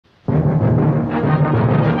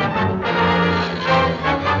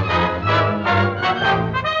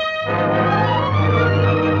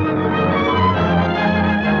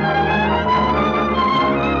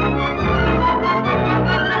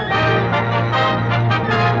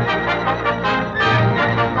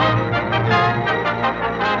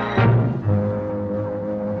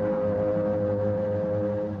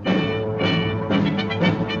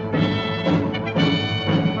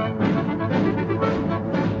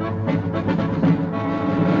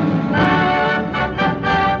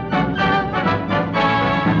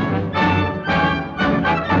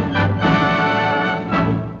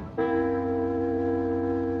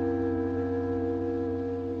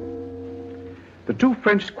The 2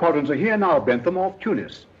 French squadrons are here now, Bentham, off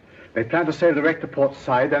Tunis. They plan to sail direct to Port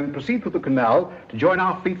Said and proceed through the canal to join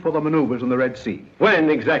our fleet for the manoeuvres in the Red Sea. When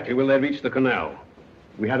exactly will they reach the canal?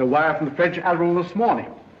 We had a wire from the French admiral this morning.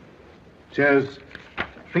 It says,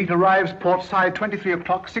 fleet arrives Port Said 23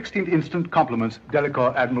 o'clock, 16th instant, compliments,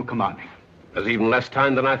 Delacour, Admiral Commanding. There's even less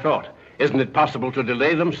time than I thought. Isn't it possible to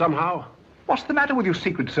delay them somehow? What's the matter with you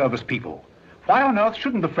Secret Service people? Why on earth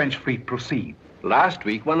shouldn't the French fleet proceed? Last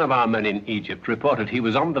week, one of our men in Egypt reported he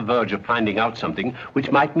was on the verge of finding out something which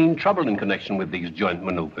might mean trouble in connection with these joint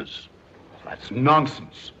maneuvers. That's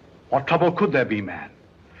nonsense. What trouble could there be, man?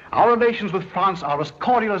 Our relations with France are as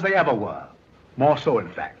cordial as they ever were. More so, in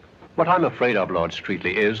fact. What I'm afraid of, Lord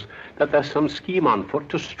Streatley, is that there's some scheme on foot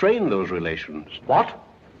to strain those relations. What?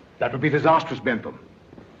 That would be disastrous, Bentham.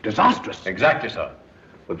 Disastrous? Exactly, sir.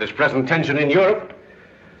 With this present tension in Europe,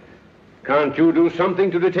 can't you do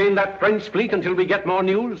something to detain that French fleet until we get more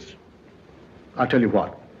news? I'll tell you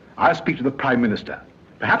what. I'll speak to the Prime Minister.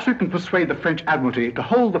 Perhaps we can persuade the French Admiralty to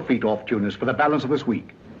hold the fleet off Tunis for the balance of this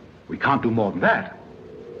week. We can't do more than that.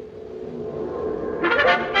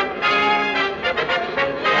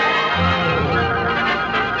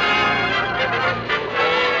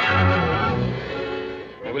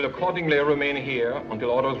 I will accordingly remain here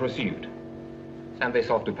until orders received. Send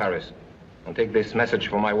this off to Paris. And take this message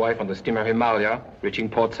for my wife on the steamer Himalaya, reaching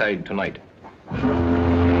Port Said tonight.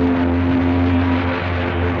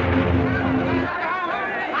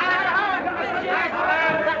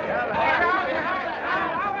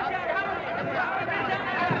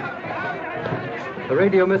 The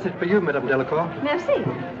radio message for you, Madame Delacour. Merci.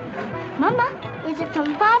 Mama, is it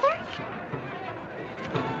from Father?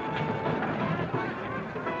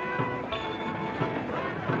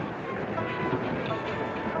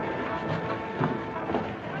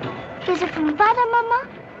 Is it from Father, Mama?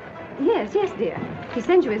 Yes, dear. He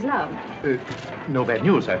sends you his love. No bad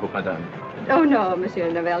news, I hope, Madame. Oh, no, Monsieur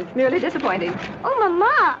Norvel. Merely disappointing. Oh,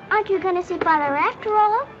 Mama, aren't you going to see Father after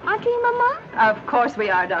all? Aren't you, Mama? Of course we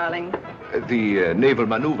are, darling. The naval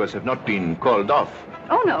maneuvers have not been called off.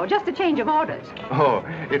 Oh, no, just a change of orders. Oh,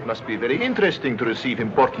 it must be very interesting to receive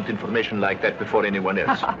important information like that before anyone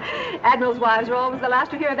else. Admirals' wives are always the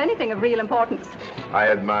last to hear of anything of real importance. I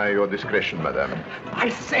admire your discretion, Madame. I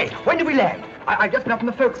say, when did we land? I've just been up in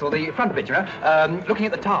the forecastle, the front bit, you know, looking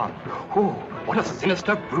at the town. Oh, what a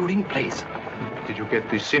sinister, brooding place. Did you get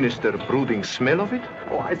the sinister, brooding smell of it?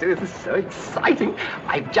 Oh, I say, this is so exciting.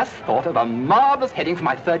 I've just thought of a marvelous heading for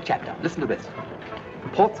my 3rd chapter. Listen to this.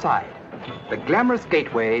 Port Said, the glamorous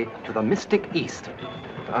gateway to the mystic East.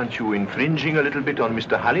 Aren't you infringing a little bit on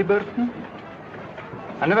Mr. Halliburton?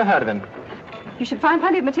 I never heard of him. You should find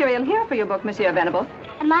plenty of material here for your book, Monsieur Venables.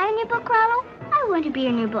 Am I in your book, Rollo? I want to be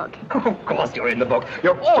in your book. Oh, of course you're in the book.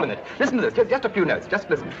 You're all in it. Listen to this. Just a few notes. Just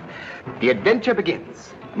listen. The adventure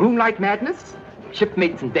begins. Moonlight madness,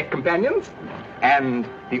 shipmates and deck companions, and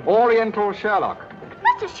the Oriental Sherlock.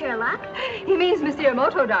 Mr. Sherlock? He means Monsieur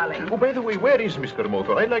Moto, darling. Oh, by the way, where is Mr.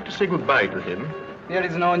 Moto? I'd like to say goodbye to him. There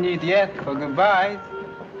is no need yet for goodbyes.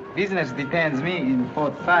 Business detains me in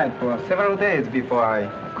Port Said for several days before I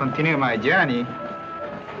continue my journey.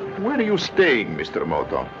 Where are you staying, Mr.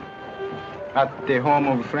 Moto? At the home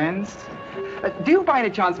of friends. Do you by any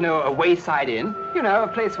chance know a wayside inn? You know, a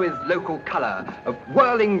place with local color, of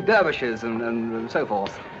whirling dervishes and so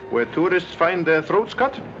forth. Where tourists find their throats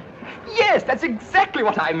cut? Yes, that's exactly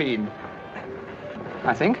what I mean.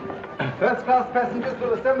 I think. First-class passengers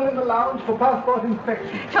will assemble in the lounge for passport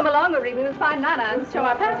inspection. Come along, we're leaving this fine Nana and show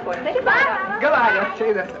our passports. Say goodbye, Nana. Goodbye,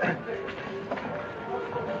 Jesus.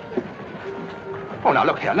 Oh, now,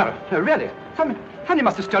 look here. No, really. Somebody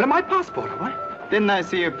must have stolen my passport, have I? Didn't I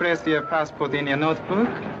see you press your passport in your notebook?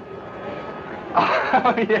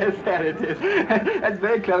 Oh, yes, there it is. That's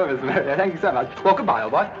very clever, Mr. Merritt. Thank you so much. Well, goodbye,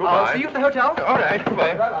 old boy. Goodbye. I'll see you at the hotel. All right,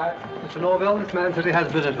 goodbye. Bye-bye. Mr. Norvel, this man says he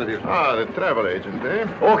has business with you. Ah, the travel agent, eh?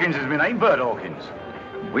 Hawkins is my name, Bert Hawkins.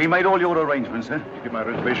 We made all your arrangements, sir. Give my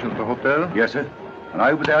reservation at the hotel? Yes, sir. And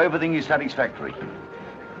I hope that everything is satisfactory.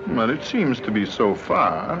 Well, it seems to be so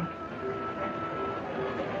far.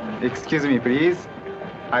 Excuse me, please.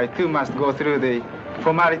 I, too, must go through the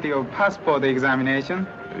formality of passport examination.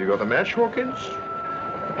 Have you got a match, Hawkins?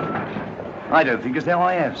 I don't think as though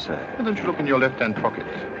I have, sir. Why don't you look in your left-hand pocket?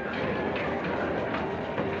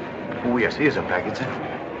 Oh, yes, here's a packet, sir.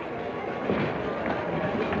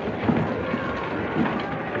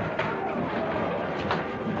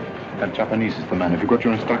 That Japanese is the man. Have you got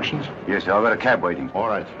your instructions? Yes, sir. I've got a cab waiting. All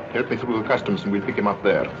right. Help me through the customs and we'll pick him up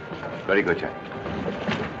there. Very good, sir.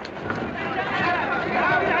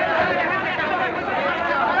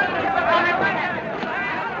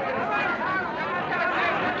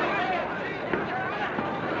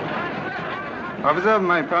 Observe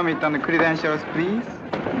my permit and credentials, please.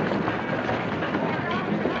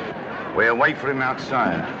 We'll wait for him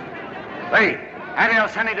outside. Hey, Admiral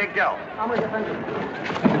Sunny Dick Joe.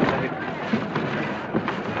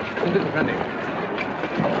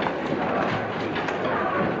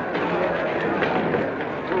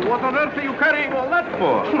 What on earth are you carrying all that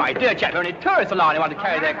for? My dear chap, only tourists allowed anyone to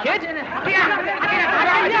carry their kit.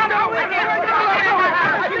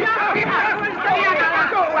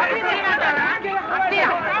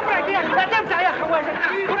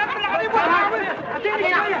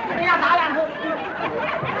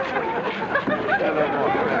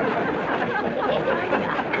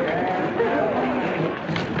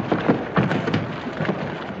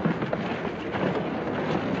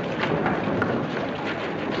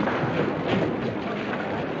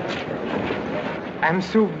 I'm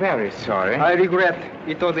so very sorry. I regret.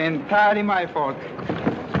 It was entirely my fault.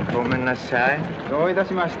 ごめんなさい。どういた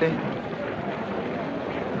しまして。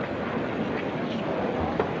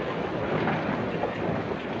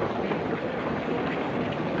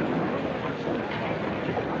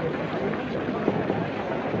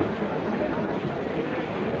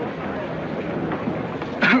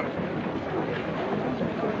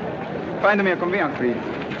Find me a conveyance, please.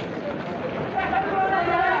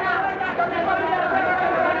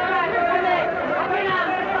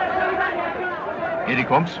 Here he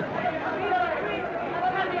comes.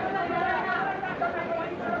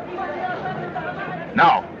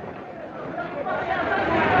 Now.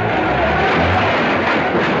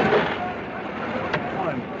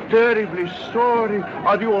 I'm terribly sorry.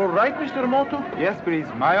 Are you all right, Mr. Moto? Yes, please.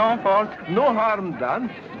 My own fault. No harm done.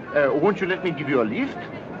 Won't you let me give you a lift?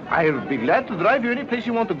 I'll be glad to drive you any place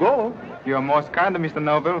you want to go. You're most kind, Mr.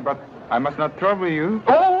 Norvel, but I must not trouble you.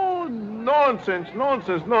 Oh, nonsense,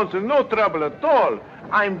 nonsense, nonsense. No trouble at all.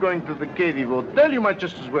 I'm going to the KV Hotel. You might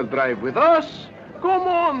just as well drive with us. Come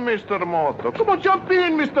on, Mr. Moto. Come on, jump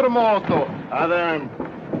in, Mr. Moto. Adam.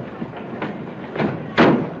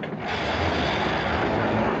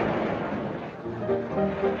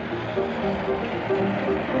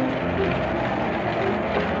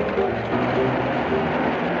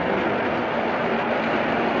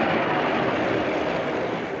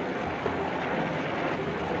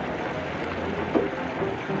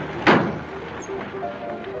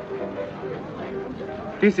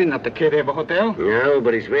 This is not the Kuroki Hotel. No,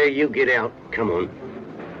 but it's where you get out. Come on.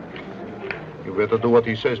 You better do what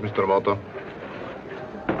he says, Mr. Moto.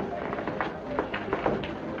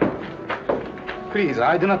 Please,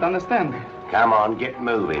 I do not understand. Come on, get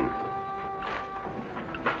moving.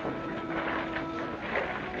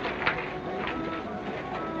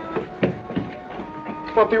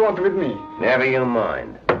 What do you want with me? Never you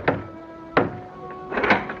mind.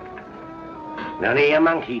 None of your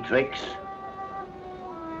monkey tricks.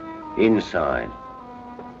 Inside.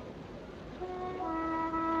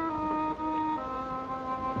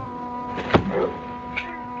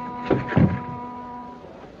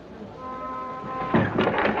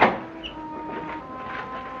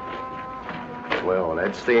 Well,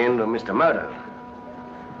 that's the end of Mr. Moto.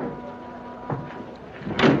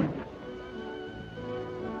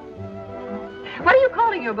 What are you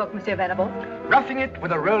calling your book, Monsieur Venables? Roughing It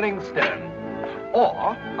with a Rolling Stone.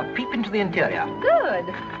 Or A Peep into the Interior. Good.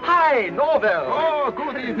 Hi, Norvel. Oh,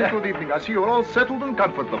 good evening, good evening. I see you're all settled and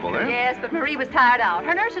comfortable, eh? Yes, but Marie was tired out.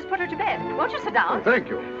 Her nurse has put her to bed. Won't you sit down? Thank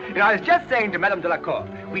you. You know, I was just saying to Madame Delacour,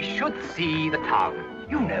 we should see the town.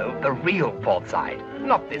 You know, the real port side.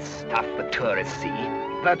 Not this stuff the tourists see.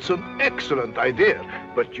 That's an excellent idea.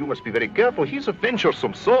 But you must be very careful. He's a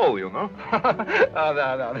venturesome soul, you know.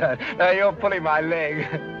 Oh, no, you're pulling my leg.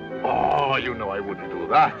 Oh, you know I wouldn't do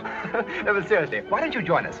that. No, but seriously, why don't you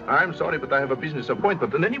join us? I'm sorry, but I have a business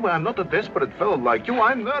appointment. And anyway, I'm not a desperate fellow like you.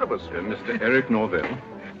 I'm nervous. Mr. Eric Norvel.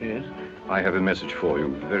 Yes? I have a message for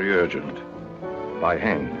you, very urgent. By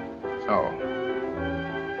hand. Oh.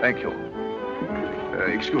 Thank you.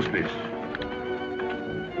 Excuse, please.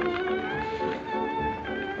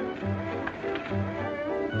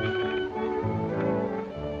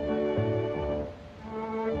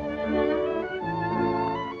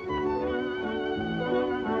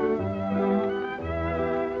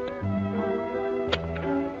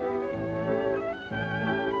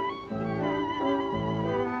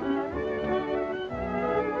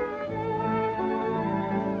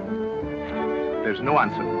 There's no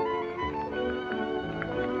answer.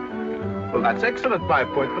 Well, that's excellent. My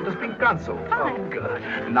appointment has been cancelled. Fine. Oh, good.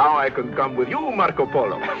 Now I can come with you, Marco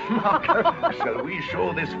Polo. Shall we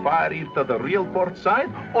show this fire eve to the real port side,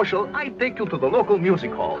 or shall I take you to the local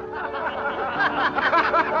music hall?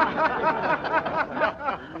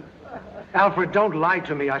 Alfred, don't lie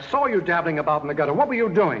to me. I saw you dabbling about in the gutter. What were you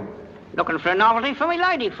doing? Looking for a novelty for me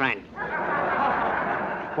lady friend.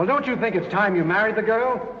 Well, don't you think it's time you married the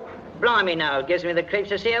girl? Blimey now, it gives me the creeps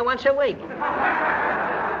to see her once a week.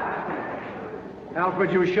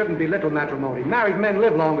 Alfred, you shouldn't belittle matrimony. Married men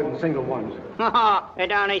live longer than single ones.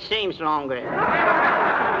 It only seems longer.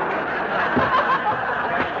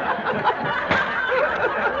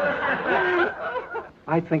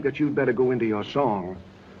 I think that you'd better go into your song.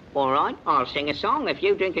 All right, I'll sing a song if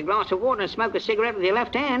you drink a glass of water and smoke a cigarette with your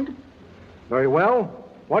left hand. Very well.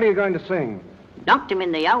 What are you going to sing? Knocked him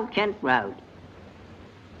in the old Kent Road.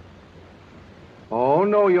 Oh,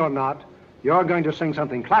 no, you're not. You're going to sing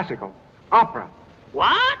something classical. Opera.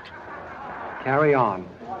 What? Carry on.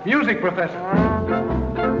 Music, Professor.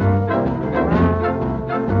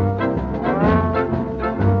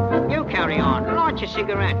 You carry on. Light your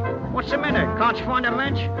cigarette. What's the matter? Can't you find a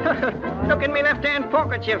match? Look in me left-hand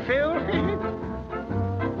pocket, you fool.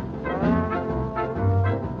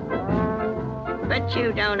 Bet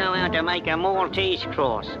you don't know how to make a Maltese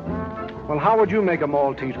cross. Well, how would you make a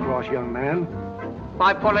Maltese cross, young man?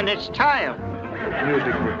 By pulling its tail.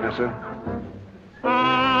 Music, Professor. I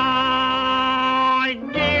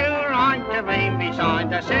do like to be beside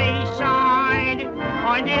the seaside.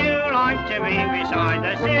 I do like to be beside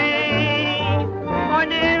the sea. I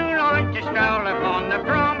do like to stroll upon the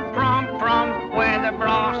prom, where the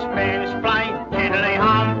brass bands play tiddly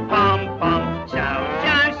hum, pum, pum. So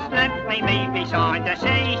just let me be beside the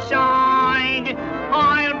seaside.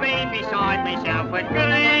 I'll be beside myself with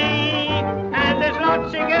glee. And there's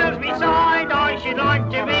lots of girls beside. I should like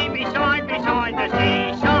to be beside the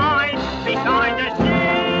seaside, beside the sea.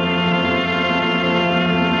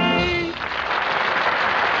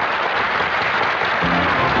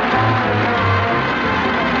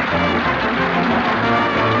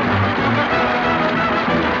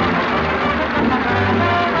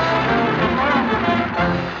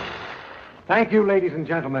 Thank you, ladies and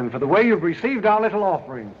gentlemen, for the way you've received our little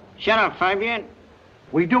offering. Shut up, Fabian.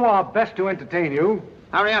 We do our best to entertain you.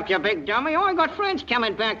 Hurry up, you big dummy. I got friends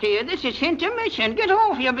coming back to you. This is intermission. Get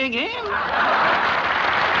off, you big hen.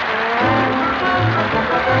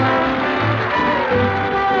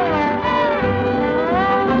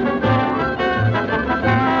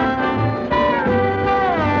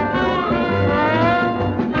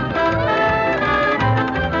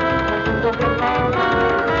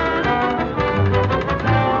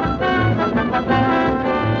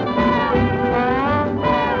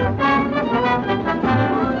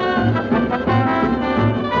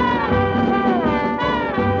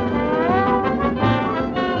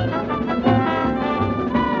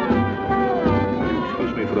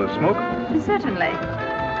 Certainly.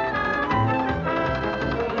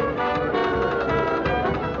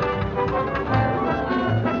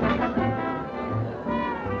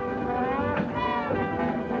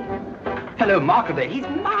 Hello, Marco there. He's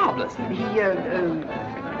marvelous. He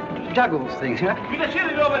juggles things, you know. You can see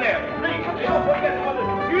it over there. Please, don't forget about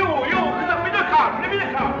it. You, get up in the car. Come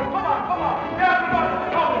on. Yeah, come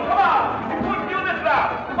on. You couldn't do this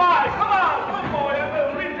now. Come on. Good boy.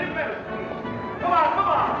 We'll read this minute. Come on.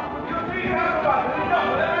 You see, you have to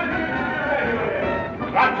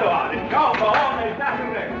That's all. It's down for all. There's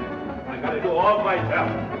nothing there. I got to do all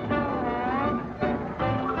myself.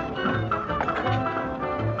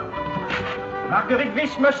 Margaret,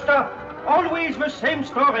 this must stop. Always the same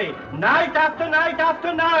story. Night after night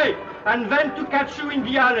after night. And then to catch you in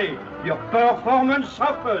the alley. Your performance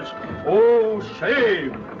suffers. Oh,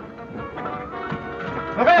 shame.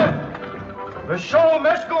 Well, the show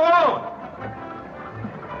must go on.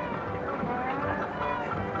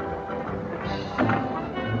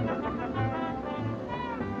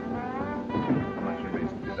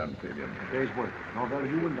 Day's work. Norvel,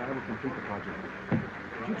 you and I will complete the project.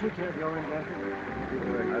 Did you take care of your end, Lester?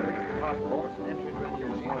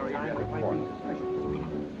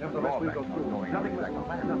 Nevertheless, we'll go through. Nothing less than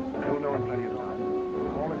planned. You'll know in plenty of time.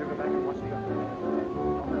 All of you go back and watch the other.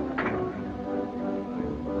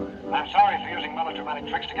 I'm sorry for using melodramatic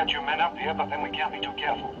tricks to get you men up here, but then we can't be too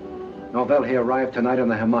careful. Norvel here arrived tonight on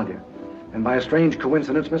the Himalaya. And by a strange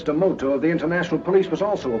coincidence, Mr. Moto of the International Police was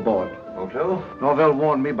also aboard. Moto? Norvel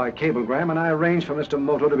warned me by cablegram, and I arranged for Mr.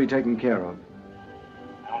 Moto to be taken care of.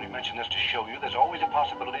 I only mention this to show you there's always a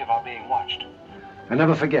possibility of our being watched. And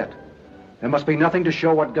never forget, there must be nothing to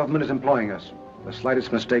show what government is employing us. The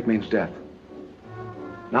slightest mistake means death.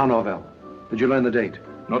 Now, Norvel, did you learn the date?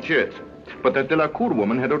 Not yet. But that Delacour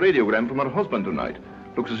woman had a radiogram from her husband tonight.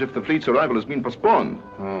 Looks as if the fleet's arrival has been postponed.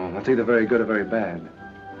 Oh, that's either very good or very bad.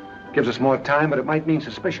 Gives us more time, but it might mean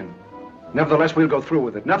suspicion. Nevertheless, we'll go through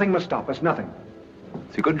with it. Nothing must stop us, nothing.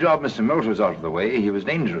 It's a good job Mr. Motor's out of the way. He was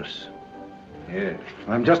dangerous. Yes.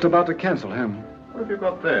 I'm just about to cancel him. What have you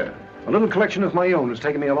got there? A little collection of my own. It's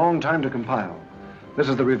taken me a long time to compile. This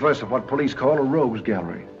is the reverse of what police call a rogues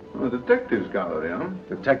gallery. Oh, a detective's gallery, huh?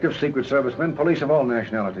 Detectives, secret servicemen, police of all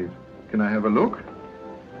nationalities. Can I have a look?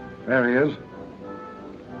 There he is.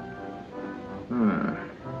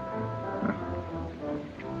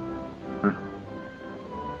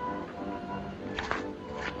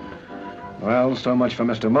 Well, so much for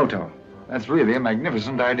Mr. Moto. That's really a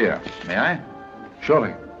magnificent idea. May I?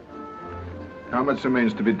 Surely. How much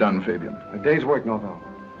remains to be done, Fabian? A day's work, Norvel.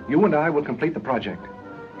 You and I will complete the project.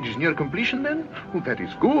 It is near completion, then? Oh, that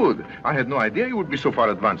is good. I had no idea you would be so far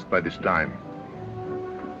advanced by this time.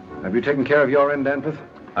 Have you taken care of your end, Danforth?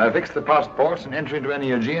 I fixed the passports and entry into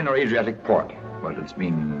any Aegean or Adriatic port. But it's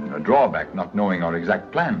been a drawback not knowing our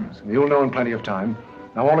exact plans. You'll know in plenty of time.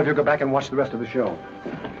 Now, all of you go back and watch the rest of the show.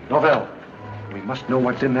 Norvel, we must know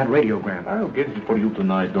what's in that radiogram. I'll get it for you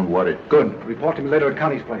tonight, don't worry. Good. Report to me later at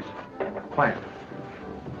Connie's place. Quiet.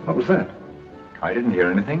 What was that? I didn't hear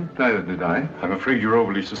anything. Neither did I. I'm afraid you're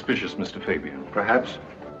overly suspicious, Mr. Fabian. Perhaps.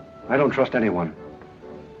 I don't trust anyone.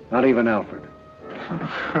 Not even Alfred.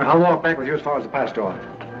 I'll walk back with you as far as the pass door.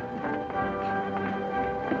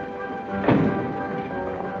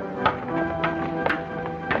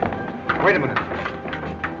 Wait a minute.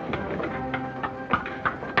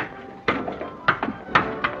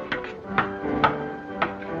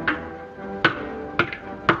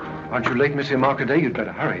 Aren't you late, Monsieur Marcadet? You'd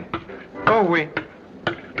better hurry. Oh, oui.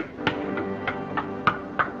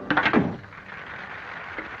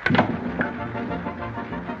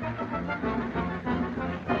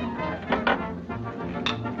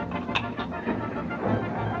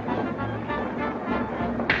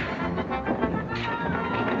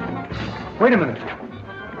 Wait a minute.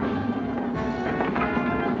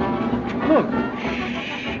 Look.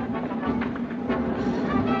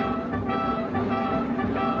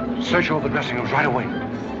 Search all the dressing rooms right away.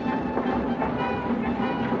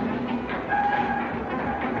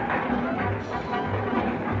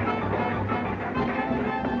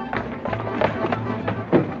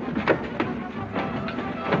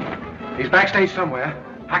 He's backstage somewhere.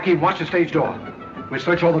 Hakim, watch the stage door. We'll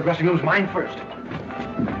search all the dressing rooms, mine first.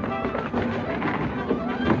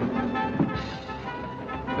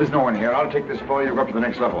 There's no one here. I'll take this for you. Go up to the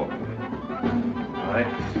next level. All right.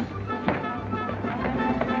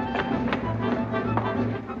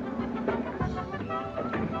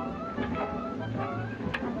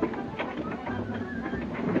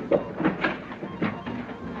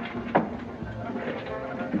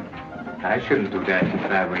 I shouldn't do that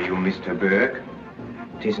if I were you, Mr. Burke.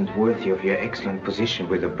 It isn't worthy of your excellent position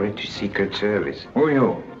with the British Secret Service. Who are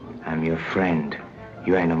you? I'm your friend.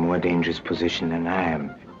 You are in a more dangerous position than I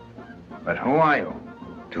am. But who are you?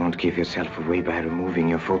 Don't give yourself away by removing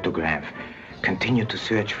your photograph. Continue to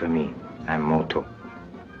search for me. I'm Moto.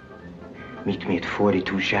 Meet me at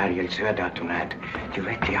 42 Shariel Serda tonight,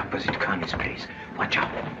 directly opposite Connie's place. Watch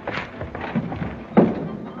out.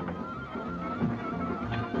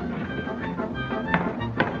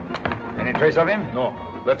 Any trace of him? No.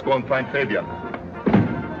 Let's go and find Fabian.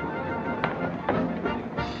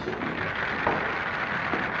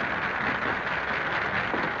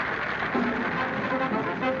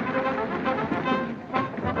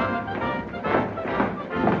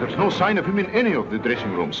 There's no sign of him in any of the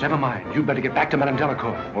dressing rooms. Never mind. You'd better get back to Madame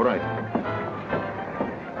Delacour. All right.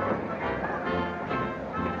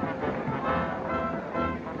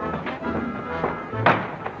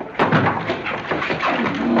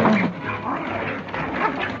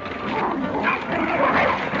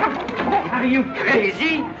 Are you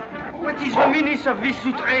crazy? What is the meaning of this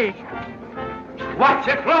outrage? What's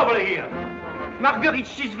the trouble here? Marguerite,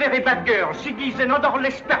 she's very bad girl. She gives an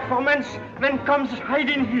odorless performance, then comes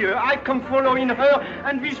hiding here. I come following her,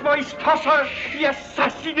 and this voice tosser, he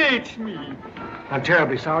assassinates me. I'm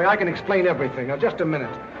terribly sorry. I can explain everything. Now, just a minute.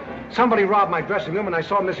 Somebody robbed my dressing room, and I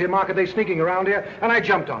saw Monsieur Marcadet sneaking around here, and I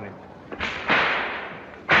jumped on him.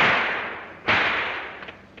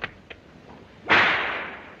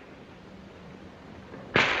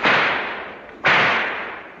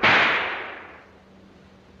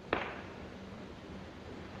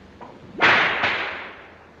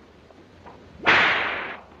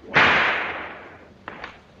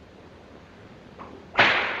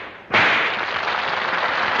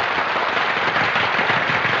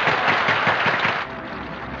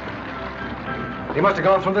 He must have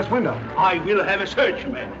gone through this window. I will have a search,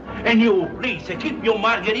 man. And you, please, keep your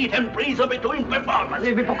Marguerite and praise her between performance.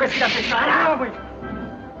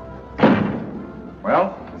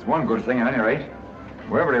 Well, there's one good thing at any rate.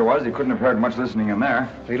 Whoever he was, he couldn't have heard much listening in there.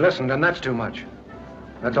 He listened, and that's too much.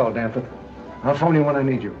 That's all, Danforth. I'll phone you when I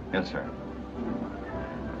need you. Yes, sir.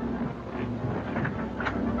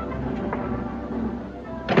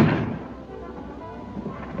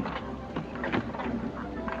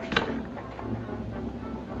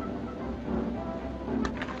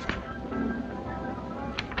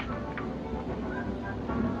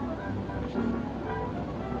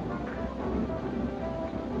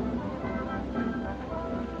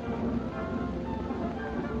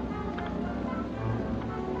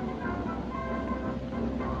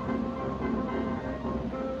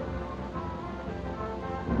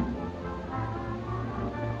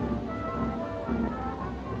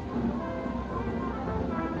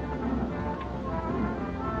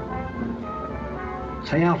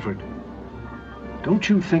 Say, Alfred, don't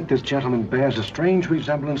you think this gentleman bears a strange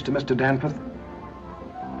resemblance to Mr. Danforth?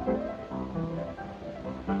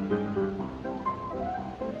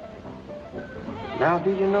 Now, do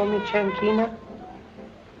you know me, Chankina?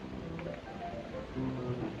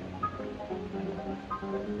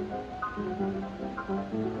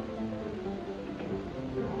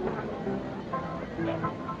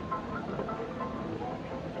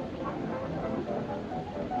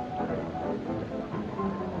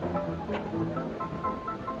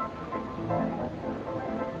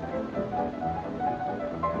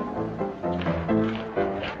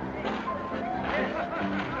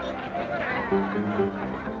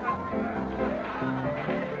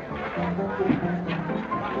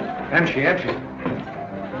 Empty.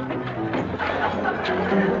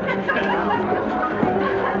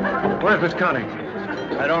 Where's Miss Connie?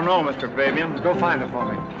 I don't know, Mr. Fabian. Go find her for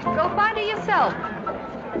me. Go find her yourself.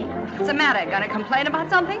 What's the matter? Gonna complain about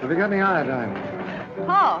something? Have you got any iodine?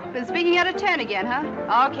 Oh, been speaking out of turn again,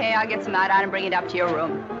 huh? Okay, I'll get some iodine and bring it up to your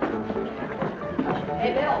room.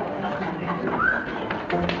 Hey, Bill.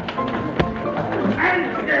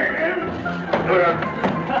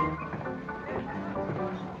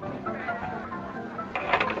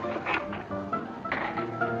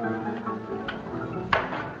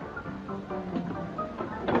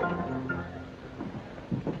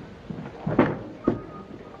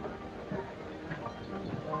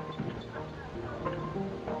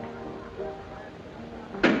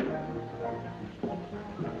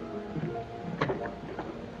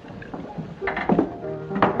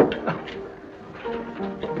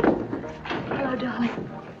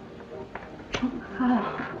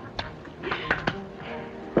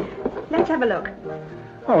 Have a look.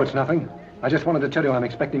 Oh, it's nothing. I just wanted to tell you I'm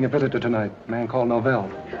expecting a visitor tonight, a man called Norvel.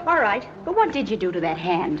 All right, but what did you do to that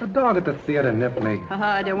hand? The dog at the theater nipped me.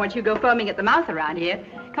 I don't want you to go foaming at the mouth around here.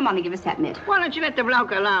 Come on and give us that mitt. Why don't you let the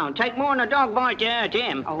bloke alone? Take more than a dog bite to hurt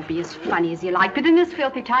him. Oh, be as funny as you like, but in this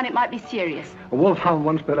filthy town it might be serious. A wolfhound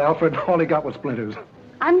once bit Alfred. All he got was splinters.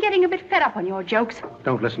 I'm getting a bit fed up on your jokes.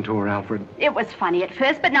 Don't listen to her, Alfred. It was funny at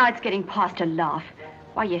first, but now it's getting past a laugh.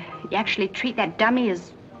 Why, you actually treat that dummy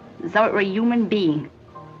as though it were a human being.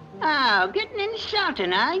 Oh, getting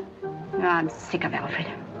insulting, eh? Oh, I'm sick of Alfred.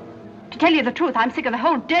 To tell you the truth, I'm sick of the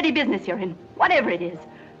whole dirty business you're in, whatever it is.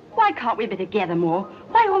 Why can't we be together more?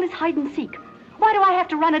 Why all this hide and seek? Why do I have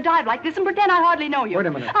to run a dive like this and pretend I hardly know you? Wait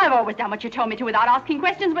a minute. I've always done what you told me to without asking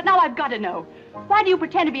questions, but now I've got to know. Why do you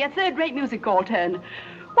pretend to be a third-rate music hall turn?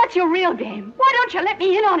 What's your real game? Why don't you let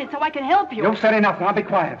me in on it so I can help you? You've said enough. Now be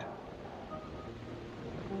quiet.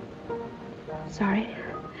 Sorry.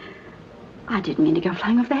 I didn't mean to go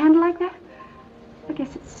flying off the handle like that. I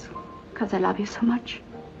guess it's because I love you so much.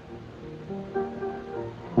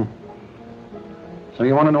 So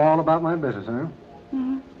you want to know all about my business, huh?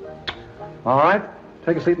 Mm-hmm. All right.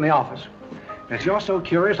 Take a seat in the office. If you're so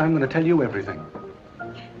curious, I'm going to tell you everything.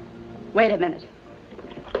 Wait a minute.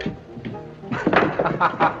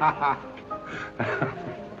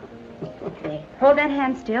 Okay. Hold that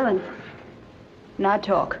hand still and now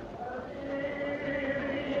talk.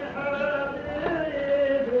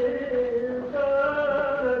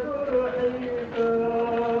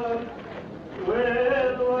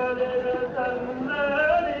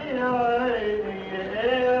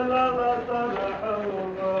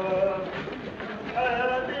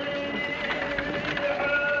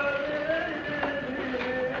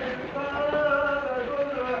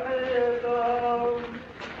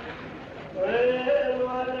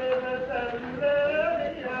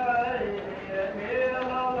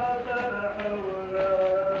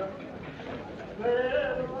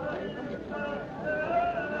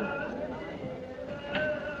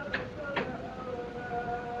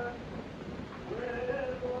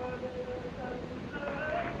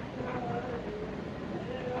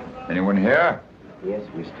 Anyone here? Yes,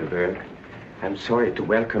 Mr. Burke. I'm sorry to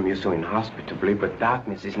welcome you so inhospitably, but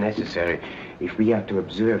darkness is necessary if we are to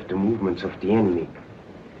observe the movements of the enemy.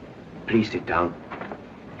 Please sit down.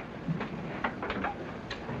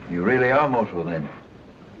 You really are Moto, then?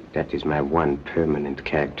 That is my one permanent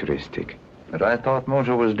characteristic. But I thought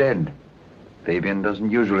Moto was dead. Fabian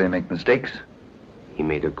doesn't usually make mistakes. He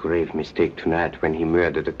made a grave mistake tonight when he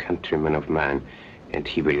murdered a countryman of mine, and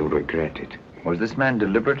he will regret it. Was this man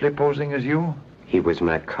deliberately posing as you? He was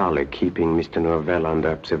my colleague, keeping Mr. Norvel under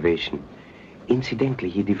observation. Incidentally,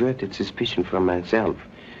 he diverted suspicion from myself.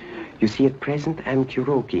 You see, at present, I'm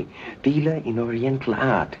Kuroki, dealer in Oriental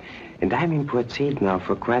art, and I'm in Port Said now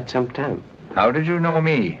for quite some time. How did you know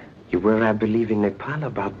me? You were, I believe, in Nepal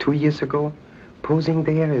about 2 years ago, posing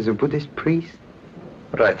there as a Buddhist priest.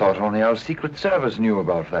 But I thought only our Secret Service knew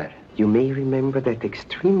about that. You may remember that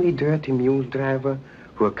extremely dirty mule driver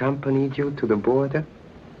who accompanied you to the border?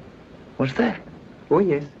 What's that? Oh,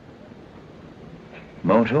 yes.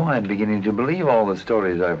 Moto, I'm beginning to believe all the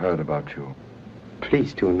stories I've heard about you.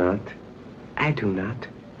 Please do not. I do not.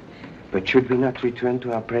 But should we not return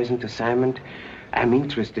to our present assignment, I'm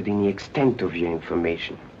interested in the extent of your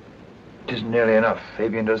information. It isn't nearly enough.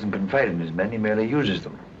 Fabian doesn't confide in his men, he merely uses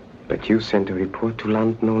them. But you sent a report to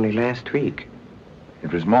London only last week.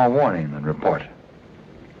 It was more warning than report.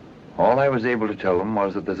 All I was able to tell them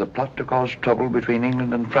was that there's a plot to cause trouble between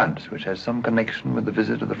England and France, which has some connection with the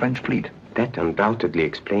visit of the French fleet. That undoubtedly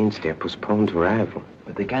explains their postponed arrival.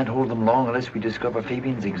 But they can't hold them long unless we discover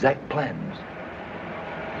Fabian's exact plans.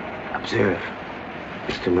 Observe.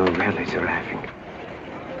 Mr. Norvel is arriving.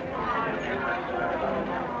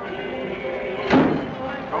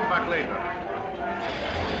 Come back later.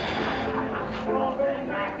 Bring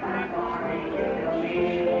back my boy.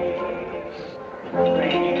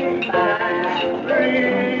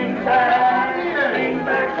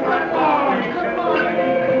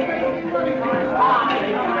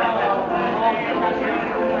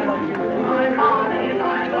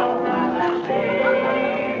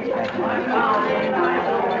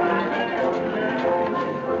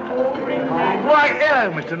 Why,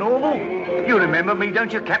 hello, Mr. Norvel. You remember me,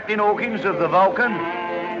 don't you, Captain Hawkins of the Vulcan?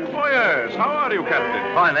 Oh, yes. How are you,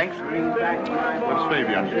 Captain? Fine, thanks. Where's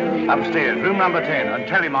Fabian? Upstairs, room number 10. And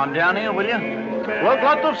tell him I'm down here, will you? Well,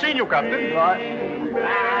 glad to have seen you, Captain. Right.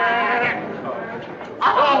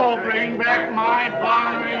 Oh, bring back my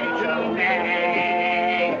Bonnie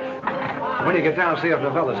today. When you get down, see if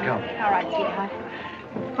Novella's come. All right, sweetheart.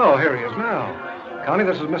 Oh, here he is now. Connie,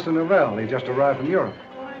 this is Mr. Norvel. He just arrived from Europe.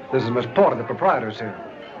 This is Miss Porter, the proprietor's here.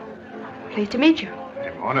 Pleased to meet you.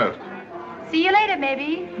 I'm honored. See you later,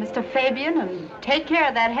 maybe, Mr. Fabian, and take care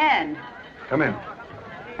of that hand. Come in.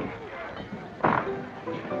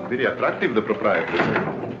 Very attractive, the proprietor.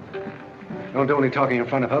 Don't do any talking in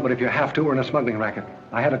front of her, but if you have to, we're in a smuggling racket.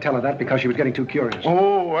 I had to tell her that because she was getting too curious.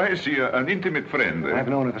 Oh, I see. An intimate friend. I've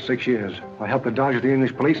known her for 6 years. I helped her dodge the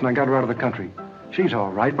English police, and I got her out of the country. She's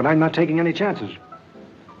all right, but I'm not taking any chances.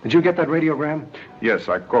 Did you get that radiogram? Yes,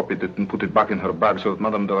 I copied it and put it back in her bag so that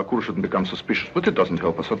Madame Delacour shouldn't become suspicious. But it doesn't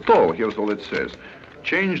help us at all. Here's all it says.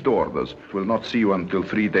 Changed orders. Will not see you until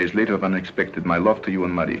 3 days later than expected. My love to you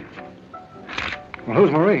and Marie. Well, who's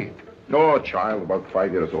Marie? Oh, a child, about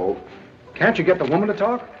 5 years old. Can't you get the woman to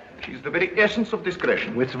talk? She's the very essence of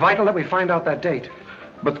discretion. It's vital that we find out that date.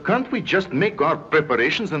 But can't we just make our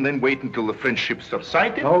preparations and then wait until the French ships are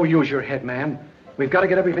sighted? Oh, use your head, man. We've got to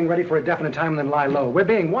get everything ready for a definite time and then lie low. We're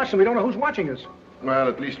being watched and we don't know who's watching us. Well,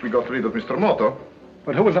 at least we got rid of Mr. Moto.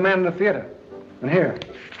 But who was the man in the theater? And here,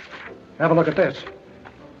 have a look at this.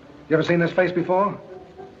 You ever seen this face before?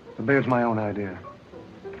 The beard's my own idea.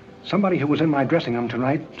 Somebody who was in my dressing room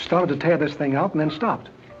tonight started to tear this thing out and then stopped.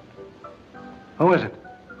 Who is it?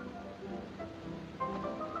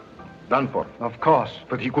 Danforth. Of course.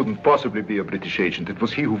 But he couldn't possibly be a British agent. It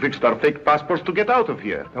was he who fixed our fake passports to get out of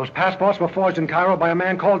here. Those passports were forged in Cairo by a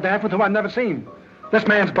man called Danforth who I've never seen. This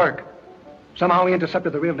man's Burke. Somehow he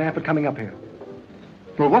intercepted the real Danforth coming up here.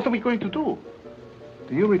 Well, what are we going to do?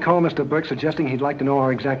 Do you recall Mr. Burke suggesting he'd like to know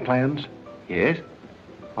our exact plans? Yes.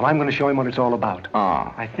 Well, I'm going to show him what it's all about.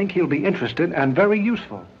 Ah. I think he'll be interested and very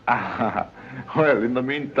useful. Ah. Well, in the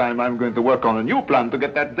meantime, I'm going to work on a new plan to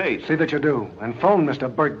get that date. See that you do. And phone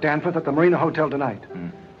Mr. Burke Danforth at the Marina Hotel tonight.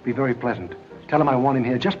 Be very pleasant. Tell him I want him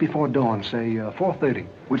here just before dawn, say 4:30.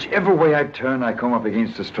 Whichever way I turn, I come up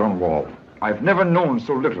against a stone wall. I've never known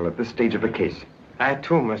so little at this stage of a case. I,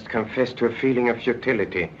 too, must confess to a feeling of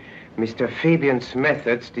futility. Mr. Fabian's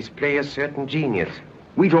methods display a certain genius.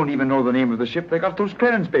 We don't even know the name of the ship they got those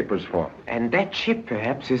clearance papers for. And that ship,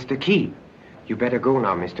 perhaps, is the key. You better go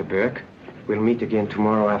now, Mr. Burke. We'll meet again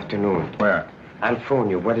tomorrow afternoon. Where? I'll phone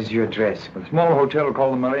you. What is your address? A small hotel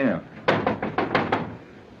called the Marina.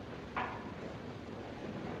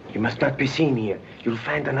 You must not be seen here. You'll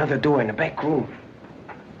find another door in the back room.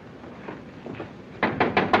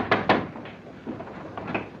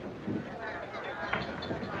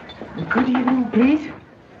 Good evening, please.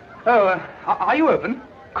 Oh, are you open?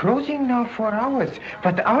 Closing now for hours,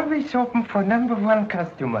 but always open for #1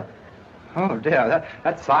 customer. Oh, dear,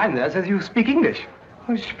 that sign there says you speak English.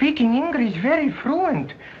 Oh, speaking English very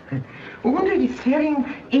fluent. Only selling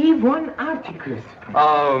A1 articles.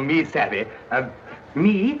 Oh, me savvy.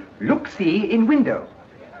 Me look see in window.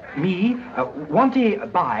 Me want to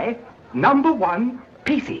buy #1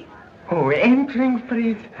 PC. Oh, entering,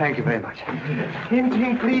 please. Thank you very much.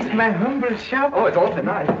 Entering, please, my humble shop. Oh, it's awfully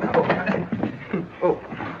nice.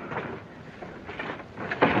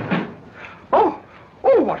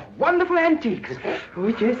 Oh, what wonderful antiques.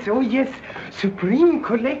 Oh, yes. Supreme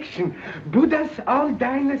collection. Buddhas, all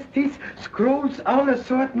dynasties, scrolls, all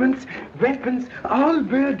assortments, weapons, all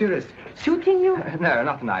murderers. Suiting you? No,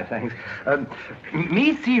 not tonight, thanks.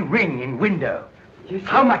 Me see ring in window. Yes,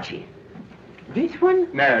 how much? This one?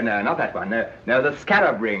 No, not that one. No, the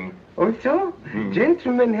scarab ring. Oh, so?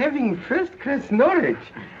 Gentlemen having first-class knowledge.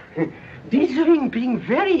 This ring being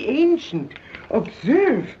very ancient.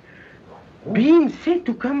 Observe. Being said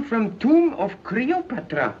to come from tomb of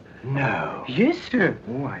Cleopatra. No. Yes, sir.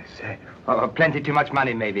 Oh, I say. Plenty too much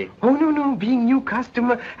money, maybe. Oh, no. Being new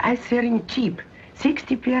customer, I selling cheap.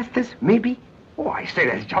 60 piastres, maybe. Oh, I say,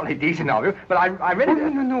 that's jolly decent of you. But I really... Oh,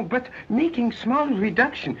 no. But making small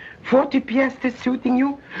reduction. 40 piastres suiting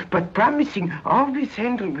you, but promising always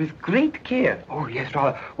handled with great care. Oh, yes,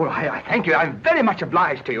 rather. Well, I thank you. I'm very much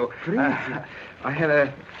obliged to you. I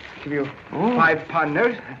have give you £5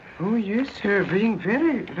 note. Oh, yes, sir. Being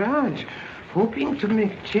very large. Hoping to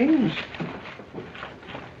make change.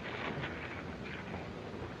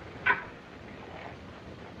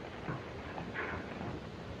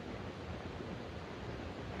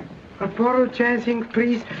 Apologizing,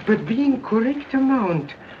 please, but being correct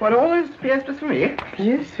amount. What, all those piastres for me?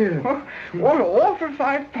 Yes, sir. All for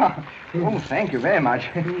 £5. Oh, thank you very much.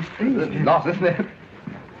 It's lost, isn't it?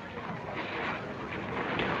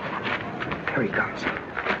 Here he comes.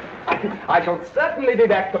 I shall certainly be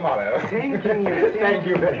back tomorrow. Thank you. Thank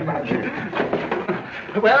you very much.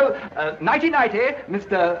 Well, nighty-nighty,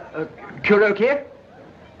 Mr. Kuroki.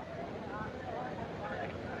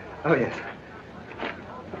 Oh, yes.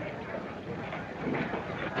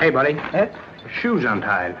 Hey, buddy. Shoes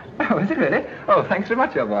untied. Oh, is it really? Oh, thanks very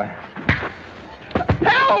much, old boy.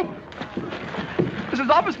 Help! This is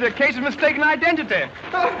obviously a case of mistaken identity.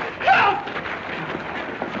 Oh, help!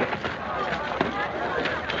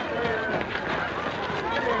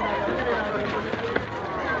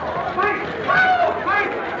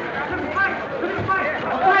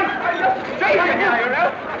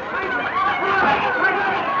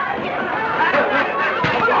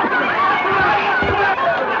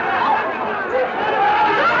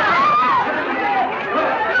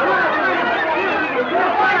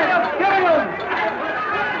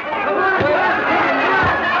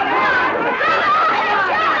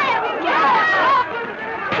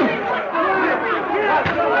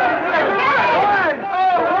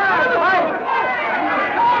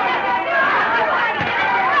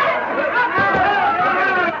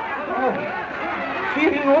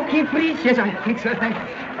 Okay, please? Yes, I think so, thank you.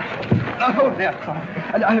 Oh, there.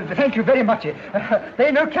 Thank you very much.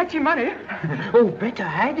 They no catchy money. Oh, better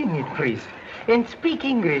hiding it, please. And speak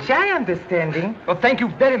English, I understanding. Well, thank you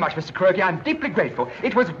very much, Mr. Kuroki. I'm deeply grateful.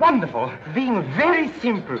 It was wonderful. Being very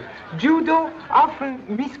simple. Judo, often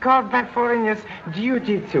miscalled by foreigners,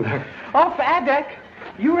 jiu-jitsu. Of Adak,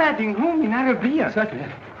 you're adding home in Arabia.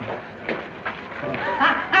 Certainly.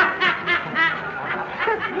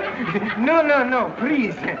 No,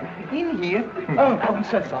 please. In here. Oh, I'm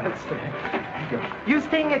so sorry. You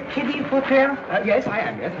staying at Keddy Hotel? Yes, I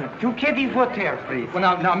am, yes. To Keddy Hotel, please. Well,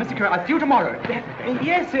 now, Mr. Kuroki, I'll see you tomorrow.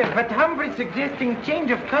 Yes, sir, but humbly suggesting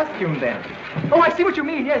change of costume then. Oh, I see what you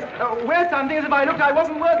mean, yes. Wear something as if I looked I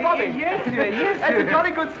wasn't worth robbing. Yes, sir, yes, That's sir. a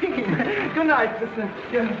jolly good scheme. Good night, Mr.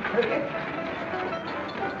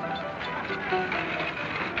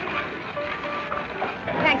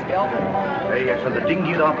 Thanks, Bill. Yes, and the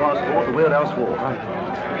dinghy at 4:30, the wheelhouse wharf.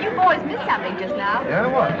 You boys missed something just now. Yeah,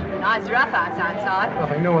 what? Nice roughhouse outside.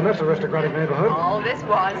 Nothing new in this aristocratic neighborhood. Oh, this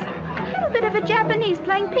was. A little bit of a Japanese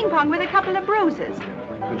playing ping pong with a couple of bruises.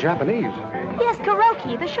 The Japanese? Yes,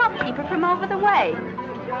 Kuroki, the shopkeeper from over the way.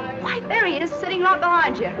 Why, there he is, sitting right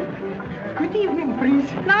behind you. Good evening,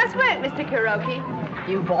 please. Nice work, Mr. Kuroki.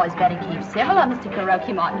 You boys better keep civil or Mr.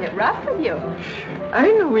 Kuroki might get rough with you.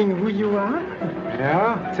 I knowing who you are.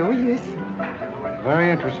 Yeah? So, yes.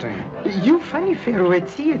 Very interesting. You funny fellow at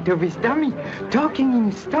theater with dummy, talking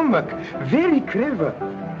in stomach. Very clever.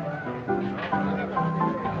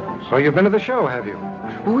 So you've been to the show, have you?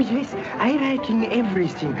 Oh, yes, I liking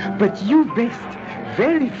everything, but you best.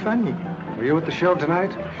 Very funny. Were you at the show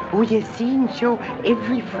tonight? Oh, yes, seeing show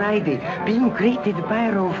every Friday, being great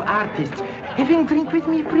admirer of artists. Having a drink with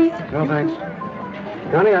me, please? No, thanks.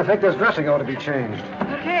 Connie, I think this dressing ought to be changed.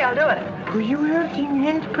 Okay, I'll do it. Could you hurt in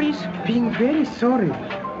hand, please? Being very sorry.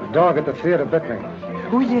 The dog at the theater bit me.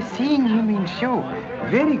 Oh, yes, seeing him in show.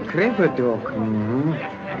 Very clever dog. Mm-hmm.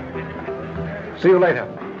 See you later.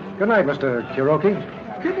 Good night, Mr. Kuroki.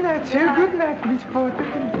 Good night, sir. Good night, Miss Porter.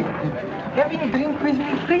 Having a drink with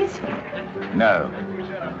me, please? No.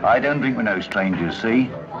 I don't drink with no strangers, see?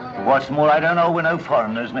 What's more, I don't know with no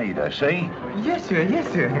foreigners neither, see? Yes, sir. Yes,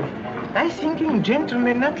 sir. I thinking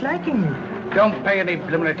gentlemen not liking me. Don't pay any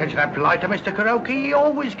blimmin' attention to that blighter, Mr. Kuroki. He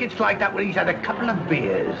always gets like that when he's had a couple of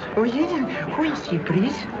beers. Oh, yes? Who is he,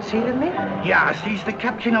 please? Sailorman? Yes, he's the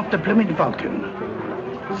captain of the blimmin' Vulcan.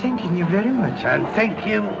 Thanking you very much. And thank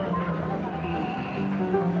you.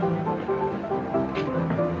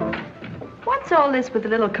 What's all this with the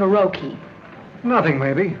little Kuroki? Nothing,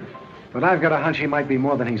 maybe. But I've got a hunch he might be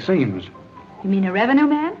more than he seems. You mean a revenue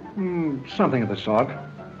man? Something of the sort.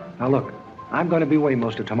 Now, look, I'm going to be away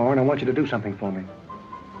most of tomorrow, and I want you to do something for me.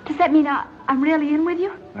 Does that mean I'm really in with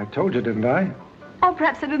you? I told you, didn't I? Oh,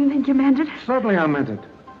 perhaps I didn't think you meant it. Certainly I meant it.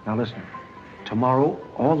 Now, listen. Tomorrow,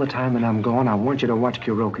 all the time that I'm gone, I want you to watch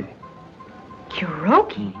Kuroki.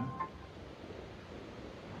 Kuroki?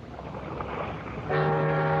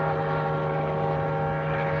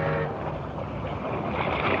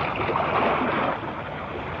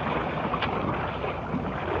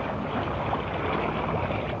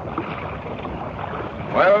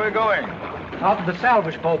 Where are we going? Out of the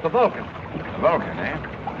salvage boat, the Vulcan. The Vulcan, eh?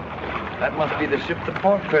 That must be the ship the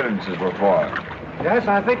port clearances were for. Yes,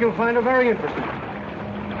 I think you'll find her very interesting.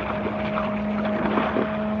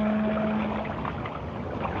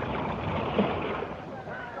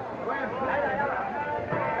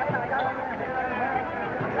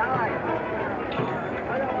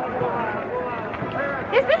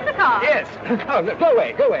 Is this the car? Yes. Oh, no, go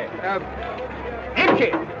away, go away.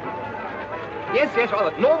 Empty. Yes,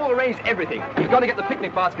 well, Norvel arranged everything. He's got to get the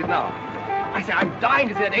picnic basket now. I say, I'm dying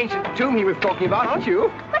to see that ancient tomb he was talking about, aren't you?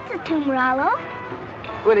 What's a tomb, Rollo?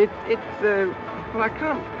 Well, well, I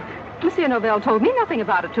can't. Monsieur Norvel told me nothing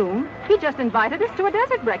about a tomb. He just invited us to a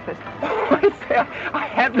desert breakfast. I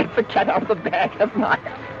have let the cat out of the bag, haven't I?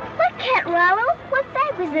 What cat, Rollo? What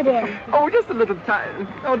bag was it in? Oh, just a little time.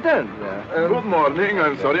 Oh, don't. Good morning.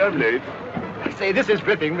 I'm sorry I'm late. I say, this is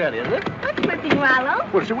ripping, really, isn't it? What's ripping, Rollo?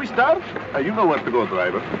 Well, shall we start? You know what to go,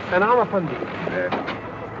 driver. And I'm a pundit.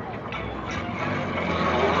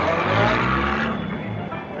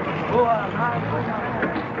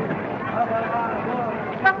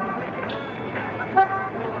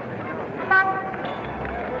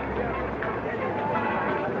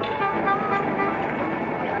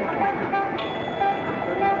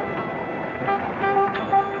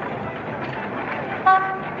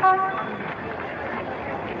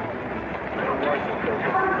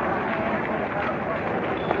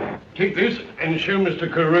 Take this and show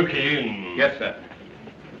Mr. Kuroki in. Yes, sir.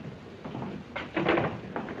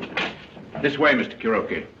 This way, Mr.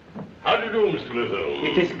 Kuroki. How do you do, Mr. Little?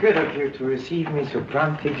 It is good of you to receive me so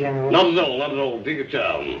promptly, General. Not at all, not at all. Take your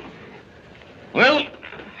time. Well,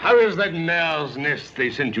 how is that mare's nest they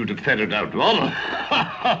sent you to ferret out, Ron?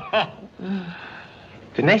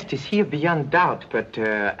 The nest is here beyond doubt, but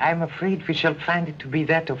I'm afraid we shall find it to be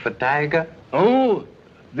that of a tiger. Oh,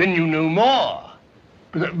 then you know more.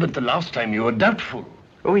 But the last time you were doubtful.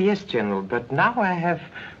 Oh, yes, General, but now I have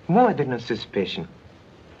more than a suspicion.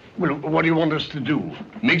 Well, what do you want us to do?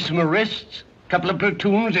 Make some arrests? Couple of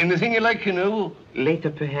platoons? Anything you like, you know? Later,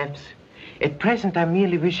 perhaps. At present, I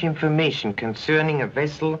merely wish information concerning a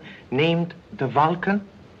vessel named the Vulcan.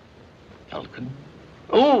 Vulcan?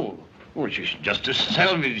 Oh, well, she's just a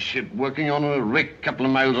salvage ship working on a wreck couple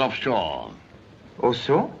of miles offshore. Oh,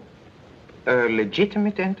 so? A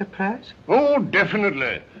legitimate enterprise? Oh,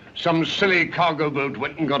 definitely. Some silly cargo boat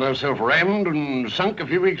went and got herself rammed and sunk a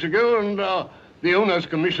few weeks ago, and the owners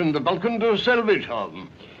commissioned the Vulcan to salvage her.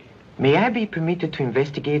 May I be permitted to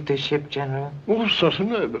investigate this ship, General? Oh,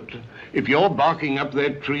 certainly, but if you're barking up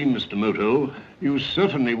that tree, Mr. Moto, you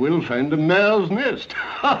certainly will find a mare's nest.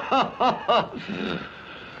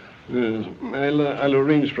 Yes, I'll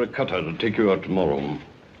arrange for a cutter to take you out tomorrow.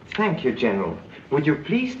 Thank you, General. Would you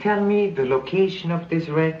please tell me the location of this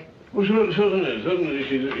wreck? Oh, certainly.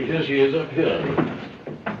 Here she is up here.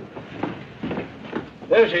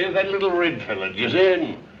 There she is, that little red fella, do you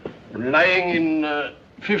see? Lying in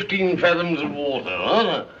 15 fathoms of water,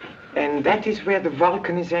 huh? And that is where the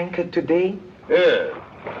Vulcan is anchored today? Yeah.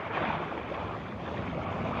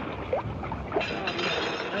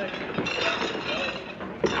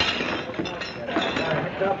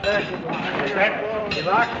 Good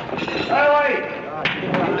luck. Away!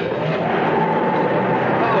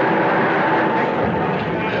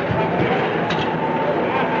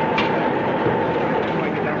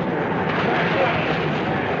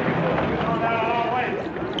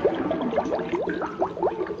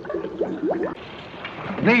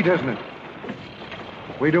 Neat, isn't it?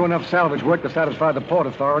 We do enough salvage work to satisfy the port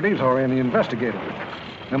authorities or any investigator.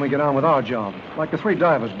 Then we get on with our job, like the 3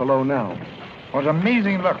 divers below now. What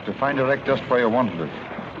amazing luck to find a wreck just where you wanted it.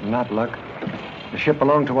 Not luck. The ship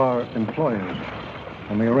belonged to our employers,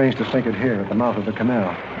 and we arranged to sink it here at the mouth of the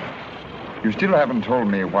canal. You still haven't told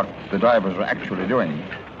me what the divers are actually doing.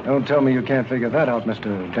 Don't tell me you can't figure that out,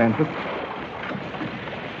 Mr. Danforth.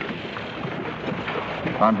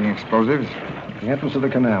 Planting explosives? The entrance of the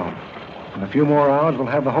canal. In a few more hours, we'll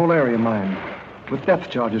have the whole area mined, with depth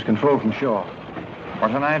charges controlled from shore. What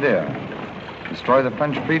an idea. Destroy the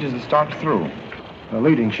French fleet as it starts through. The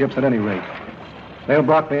leading ships, at any rate. They'll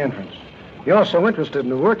block the entrance. You're so interested in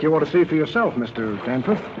the work, you ought to see for yourself, Mr.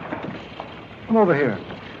 Danforth. Come over here.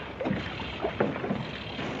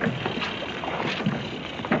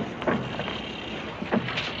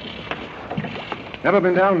 Never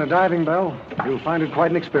been down in a diving bell? You'll find it quite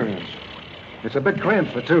an experience. It's a bit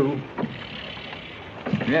cramped for 2.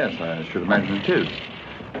 Yes, I should imagine it is.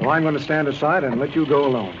 Well, I'm going to stand aside and let you go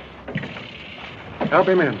alone. Help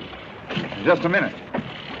him in. Just a minute.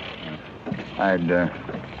 I'd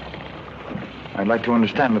like to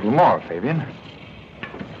understand a little more, Fabian.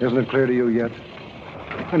 Isn't it clear to you yet?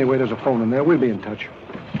 Anyway, there's a phone in there. We'll be in touch.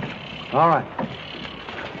 All right.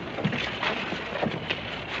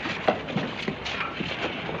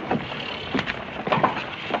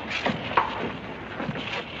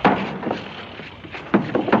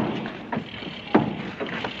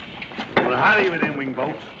 Well, hurry with them wing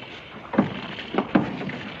boats.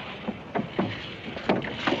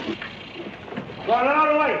 Go on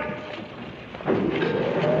another way.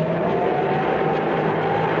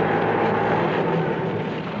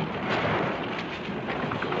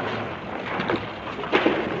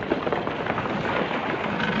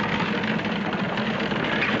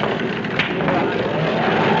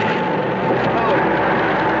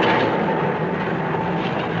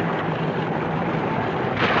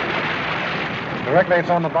 Directly, it's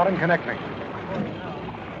on the bottom. Connect me.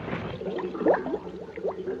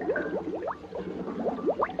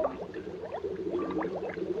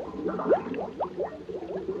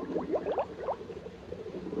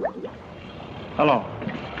 Hello.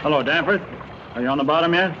 Hello, Danforth. Are you on the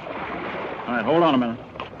bottom yet? All right, hold on a minute.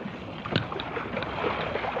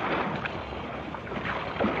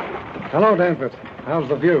 Hello, Danforth. How's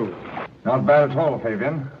the view? Not bad at all,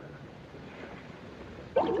 Fabian.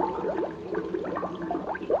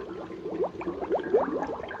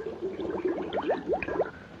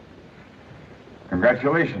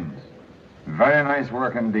 Congratulations. Very nice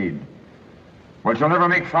work indeed. But you'll never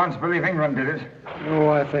make France believe England did it. Oh,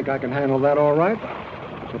 I think I can handle that all right.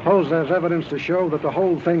 Suppose there's evidence to show that the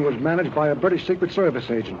whole thing was managed by a British Secret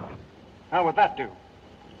Service agent. How would that do?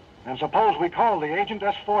 And suppose we call the agent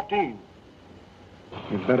S-14.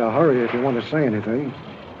 You'd better hurry if you want to say anything.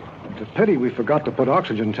 It's a pity we forgot to put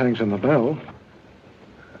oxygen tanks in the bell.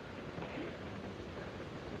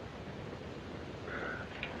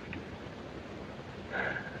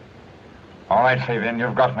 All right, Fabian,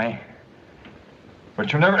 you've got me.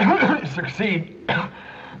 But you'll never succeed.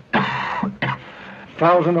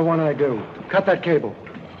 1,000 to 1 I do. Cut that cable.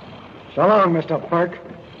 So long, Mr. Burke.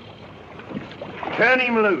 Turn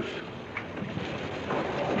him loose.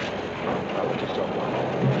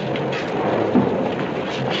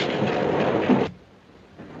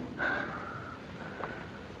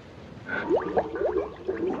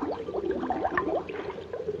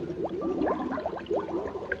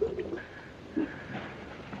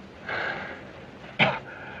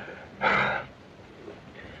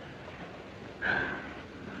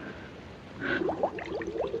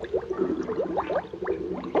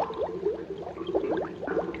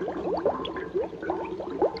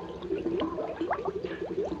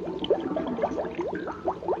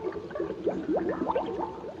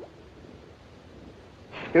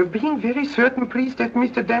 You're being very certain, please, that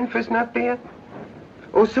Mr. Danforth's not there?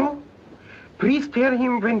 Also, please tell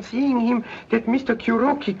him when seeing him that Mr.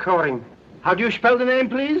 Kuroki calling. How do you spell the name,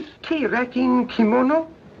 please? K-Rat in kimono.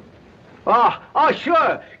 Oh,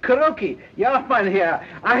 sure. Kuroki. Yeah, Mynheer.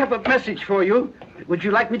 I have a message for you. Would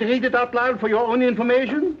you like me to read it out loud for your own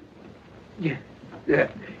information? Yeah.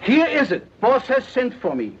 Here is it. Boss has sent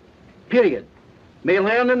for me. Period. May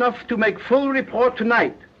learn enough to make full report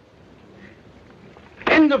tonight.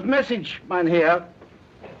 End of message, Mynheer.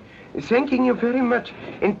 Thanking you very much.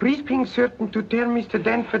 And please being certain to tell Mr.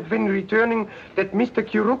 Danford when returning that Mr.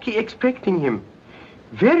 Kuroki expecting him.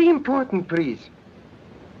 Very important, please.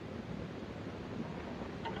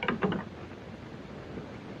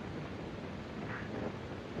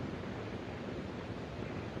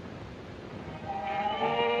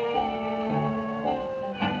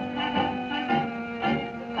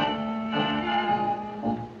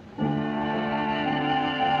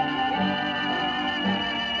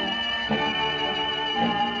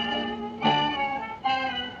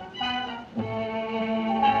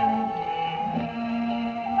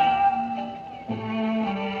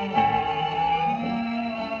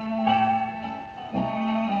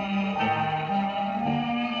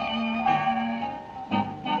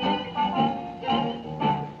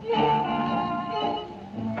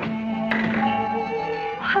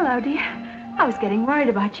 Getting worried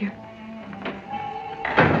about you.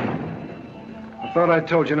 I thought I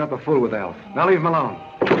told you not to fool with Alf. Now leave him alone.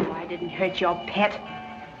 Oh, I didn't hurt your pet.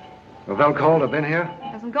 Ravel called, have been here?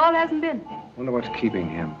 Hasn't called, hasn't been. Wonder what's keeping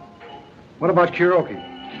him. What about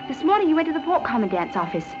Kuroki? This morning he went to the port commandant's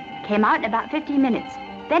office. Came out in about 15 minutes.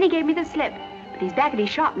 Then he gave me the slip. But he's back at his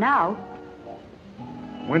shop now.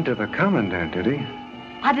 Went to the commandant, did he?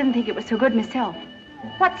 I didn't think it was so good myself.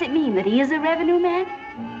 What's it mean, that he is a revenue man?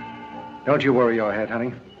 Don't you worry your head,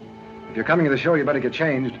 honey. If you're coming to the show, you better get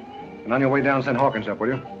changed. And on your way down, send Hawkins up, will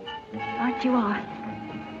you? Right you are.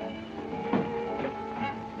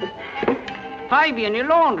 Fabian, your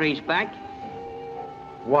laundry's back.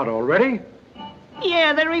 What, already?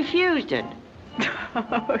 Yeah, they refused it.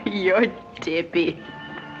 Oh, you're tippy.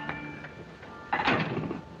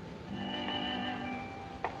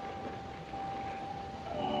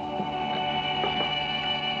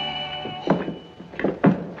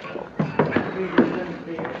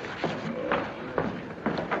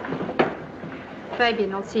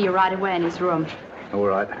 Fabian will see you right away in his room. All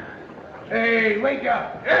right. Hey, wake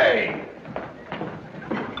up! Hey!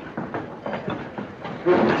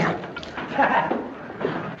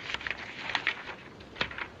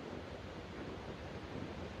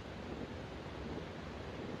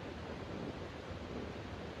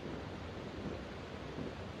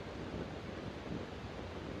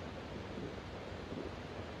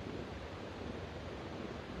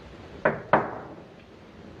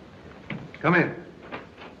 Come in.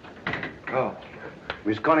 Oh.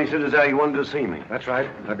 Miss Connie said as how you wanted to see me. That's right.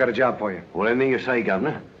 I've got a job for you. Well, anything you say,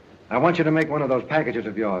 Governor. I want you to make one of those packages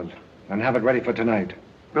of yours and have it ready for tonight.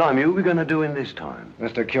 Blimey, who are we going to do in this time?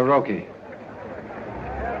 Mr. Kuroki.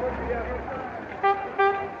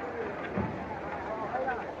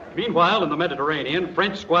 Meanwhile, in the Mediterranean,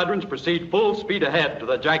 French squadrons proceed full speed ahead to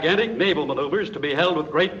the gigantic naval maneuvers to be held with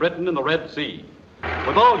Great Britain in the Red Sea.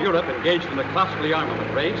 With all Europe engaged in a costly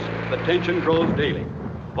armament race, the tension grows daily.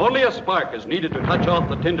 Only a spark is needed to touch off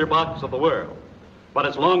the tinderbox of the world. But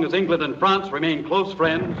as long as England and France remain close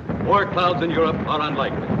friends, war clouds in Europe are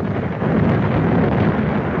unlikely.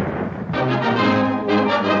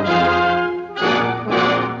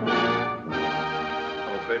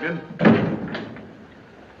 Hello, Fabian.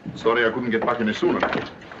 Sorry I couldn't get back any sooner.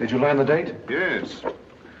 Did you learn the date? Yes.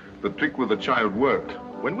 The trick with the child worked.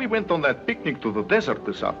 When we went on that picnic to the desert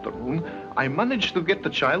this afternoon, I managed to get the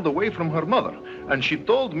child away from her mother, and she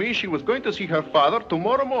told me she was going to see her father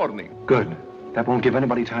tomorrow morning. Good. That won't give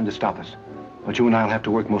anybody time to stop us. But you and I'll have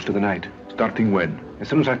to work most of the night. Starting when? As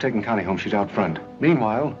soon as I've taken Connie home, she's out front.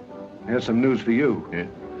 Meanwhile, here's some news for you. Yeah?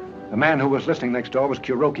 The man who was listening next door was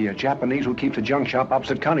Kuroki, a Japanese who keeps a junk shop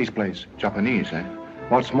opposite Connie's place. Japanese, eh?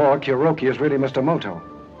 What's more, Kuroki is really Mr. Moto.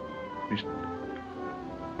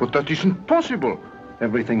 But that isn't possible.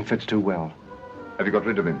 Everything fits too well. Have you got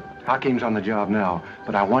rid of him? Hakim's on the job now,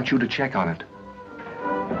 but I want you to check on it.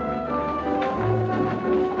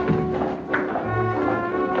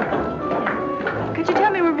 Could you tell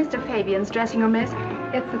me where Mr. Fabian's dressing room is?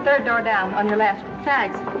 It's the third door down, on your left.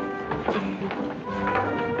 Thanks.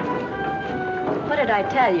 What did I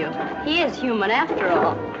tell you? He is human after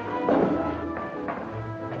all.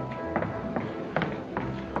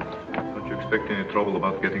 Don't you expect any trouble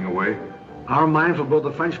about getting away? Our mines will blow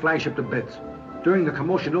the French flagship to bits. During the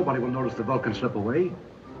commotion, nobody will notice the Vulcan slip away.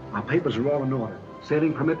 Our papers are all in order.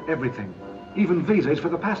 Sailing permit, everything. Even visas for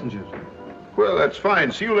the passengers. Well, that's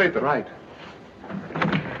fine. See you later. Right.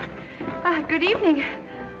 Good evening.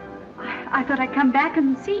 I thought I'd come back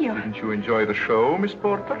and see you. Didn't you enjoy the show, Miss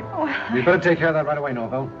Porter? Oh, You better take care of that right away,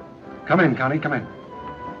 Norvel. Come in, Connie, come in.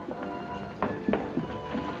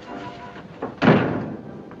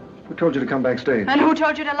 Who told you to come backstage? and who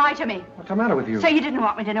told you to lie to me? What's the matter with you? So you didn't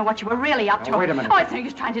want me to know what you were really up to? Now, wait a minute. Oh, it's no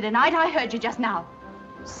use trying to deny it. I heard you just now.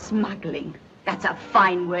 Smuggling. That's a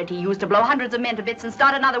fine word he used to blow hundreds of men to bits and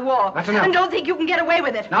start another war. That's enough. And don't think you can get away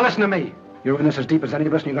with it. Now listen to me. You're in this as deep as any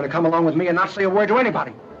of us, and you're going to come along with me and not say a word to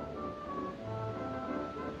anybody.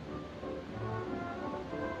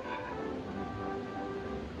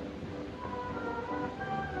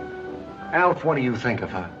 Alf, what do you think of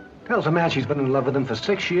her? Tells a man she's been in love with him for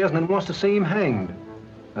 6 years and then wants to see him hanged.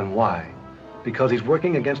 And why? Because he's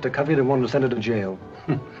working against a covey that wanted to send her to jail.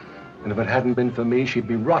 And if it hadn't been for me, she'd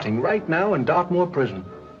be rotting right now in Dartmoor prison.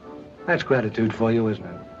 That's gratitude for you, isn't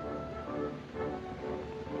it?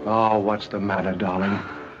 Oh, what's the matter, darling?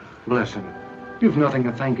 Listen, you've nothing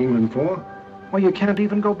to thank England for. Why, you can't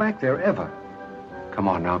even go back there, ever. Come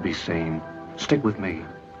on now, be sane. Stick with me.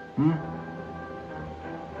 Hmm?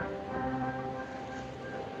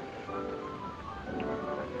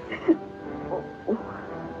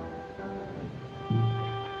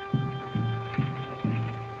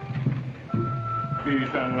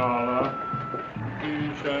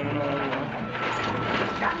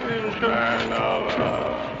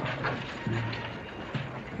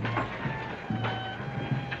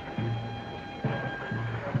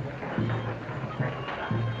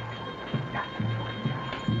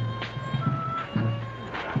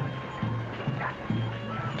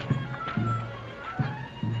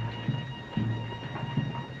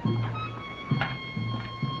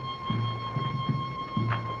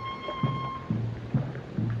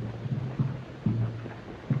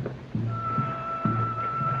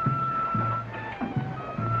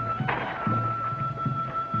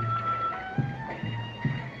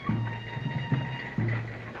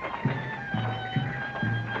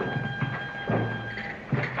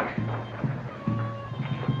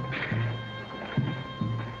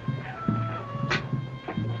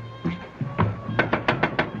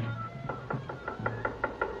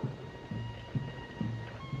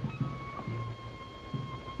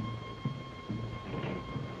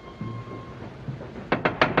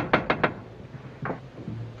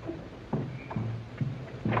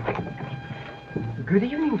 Good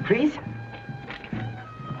evening, please.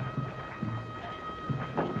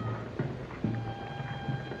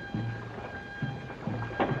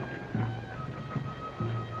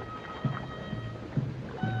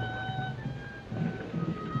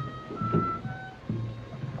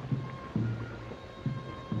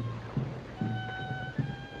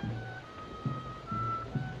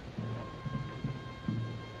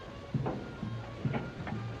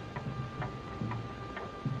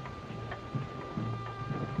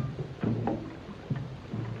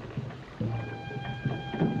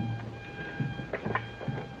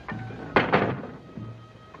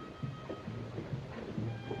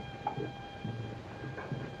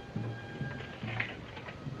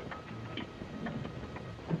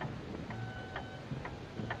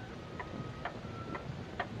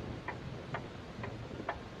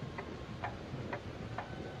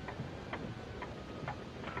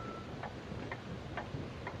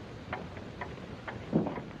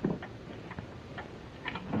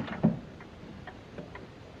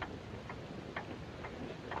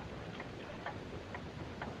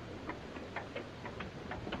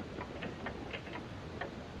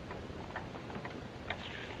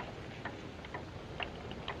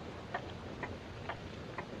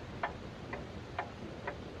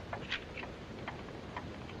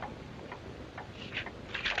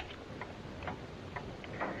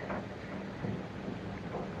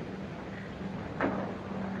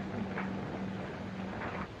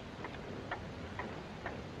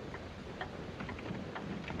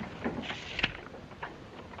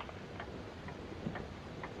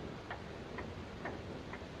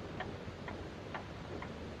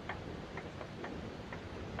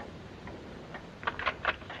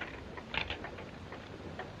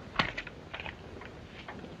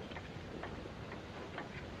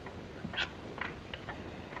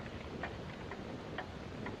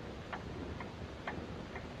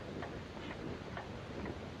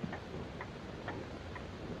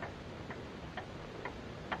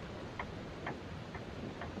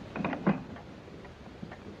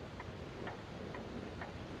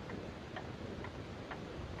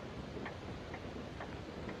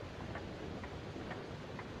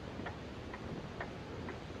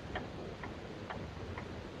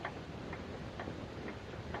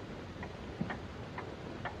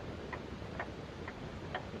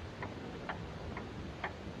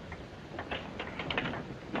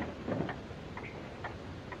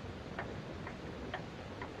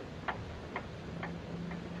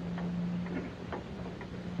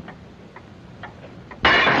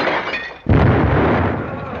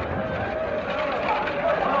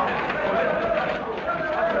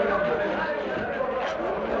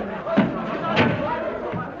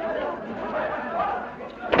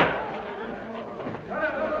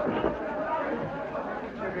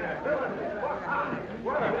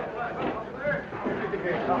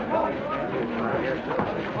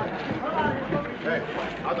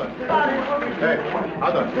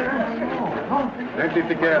 Other.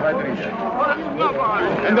 Identifizier, weiter.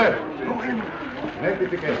 Ende.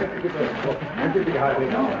 Identifizier.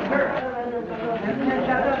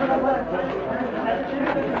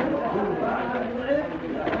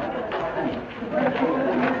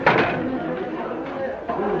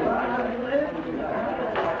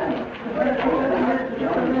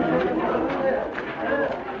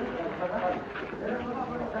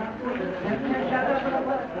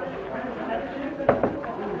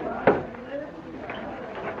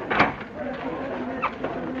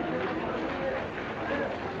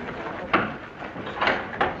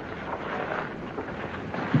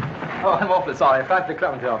 Oh, I'm awfully sorry. Frankly,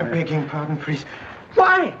 clumsy of me. Begging pardon, priest.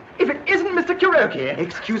 Why? If it isn't Mr. Kuroki.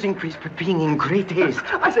 Excusing, priest, but being in great haste.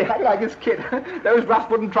 I say, how do you like this kid? Those roughs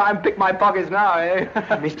wouldn't try and pick my pockets now, eh?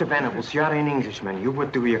 Mr. Venables, you are an Englishman. You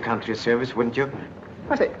would do your country a service, wouldn't you?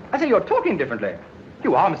 I say, you're talking differently.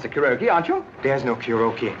 You are Mr. Kuroki, aren't you? There's no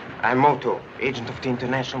Kuroki. I'm Moto, agent of the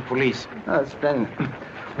International Police. Oh, splendid.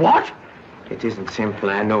 What? It isn't simple,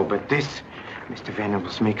 I know, but this, Mr.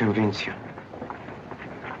 Venables, may convince you.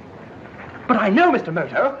 But I know Mr.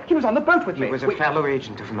 Moto. He was on the boat with me. He was a fellow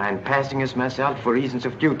agent of mine, passing as myself for reasons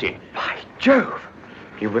of duty. By Jove!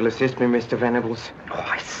 You will assist me, Mr. Venables? Oh,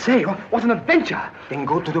 I say, what an adventure! Then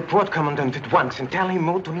go to the port commandant at once and tell him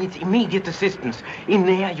Moto needs immediate assistance. In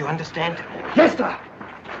there, you understand? Yes, sir!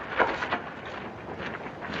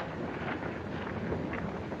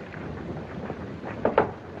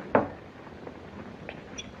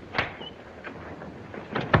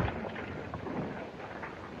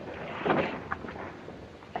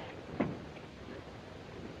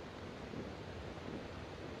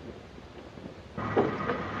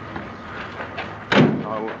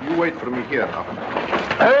 Wait for me here now.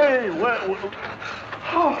 Hey, well...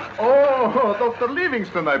 Oh, Dr.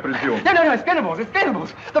 Livingston, I presume. No, it's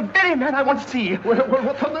Venables. The very man I want to see. Well,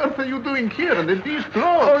 what on earth are you doing here and in these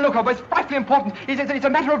clothes? Oh, look, it's frightfully important. It's a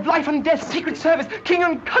matter of life and death, Secret Service, king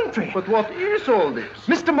and country. But what is all this?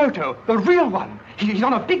 Mr. Moto, the real one. He's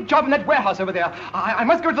on a big job in that warehouse over there. I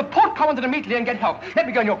must go to the port commandant immediately and get help. Let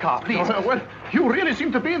me go in your car, please. Well, you really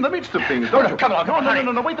seem to be in the midst of things, don't you? Come on,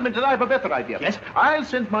 No, wait a minute. I have a better idea. Yes? I'll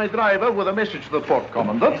send my driver with a message to the port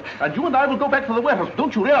commandant, and you and I will go back to the warehouse.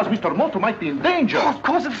 Don't you realize Mr. Moto might be in danger? Oh, of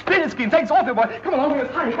course, it's a splendid scheme. Thanks awfully, boy. Come along,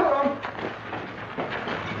 hurry, come on.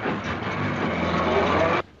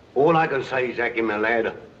 All I can say, Jackie, my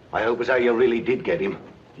lad, I hope as how you really did get him.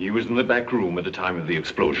 He was in the back room at the time of the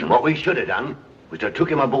explosion. What we should have done was to took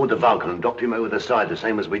him aboard the Vulcan and docked him over the side, the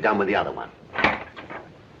same as we done with the other one.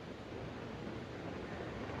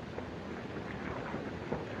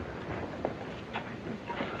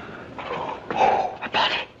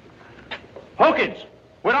 Hawkins,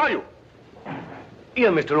 where are you?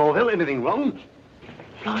 Here, Mr. Norvel, anything wrong?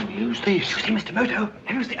 Blimey, who's this? You see, Mr. Moto?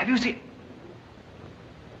 Have you seen...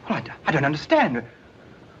 Well, I don't understand.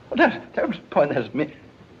 Well, don't point that at me.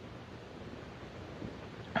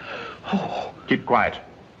 Oh. Keep quiet.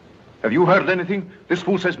 Have you heard anything? This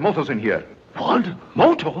fool says Moto's in here. What?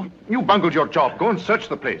 Moto? You bungled your job. Go and search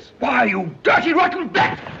the place. Why, you dirty, rotten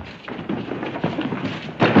bat!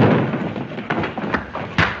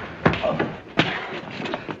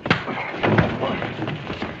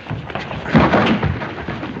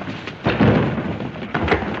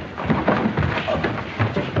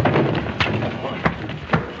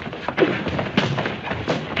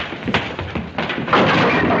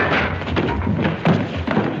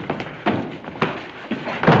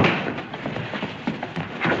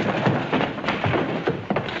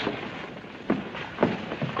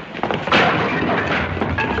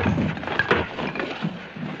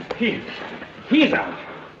 He's out.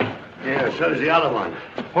 Yeah, so's the other one.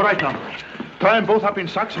 All right, now. Tie them both up in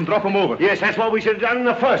sacks and drop them over. Yes, that's what we should have done in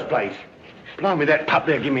the first place. Blimey, that pup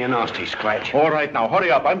there give me a nasty scratch. All right, now, hurry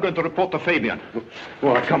up. I'm going to report to Fabian.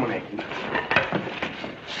 All right, come on, Ed.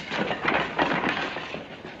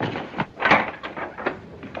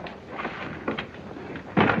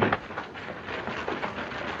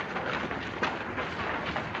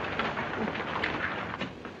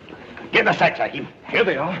 Get the sacks, Hakim. Here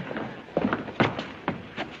they are.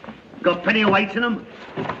 Got plenty of weights in them?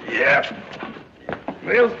 Yeah.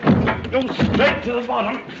 Well, go straight to the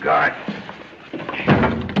bottom. Good.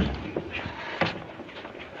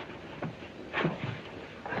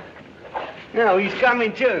 No, he's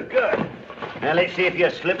coming too. Good. Now, let's see if you're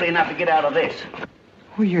slippery enough to get out of this.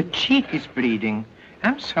 Oh, your cheek is bleeding.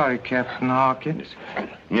 I'm sorry, Captain Hawkins.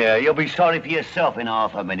 Yeah, you'll be sorry for yourself in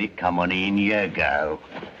half a minute. Come on, in you go.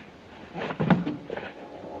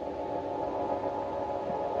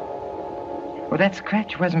 Well, that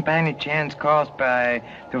scratch wasn't by any chance caused by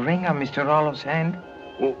the ring on Mr. Rollo's hand?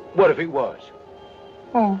 Well, what if it was?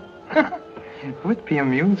 Oh, it would be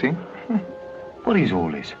amusing. What is all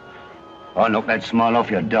this? I'll knock that smile off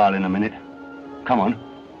your doll in a minute. Come on.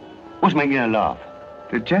 What's making you laugh?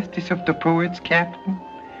 The justice of the poets, Captain.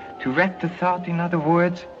 To wrap the thought in other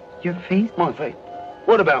words, your face. My face?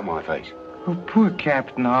 What about my face? Oh, poor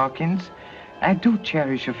Captain Hawkins. I do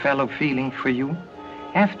cherish a fellow feeling for you.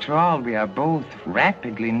 After all, we are both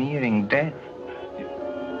rapidly nearing death.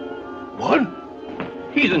 What?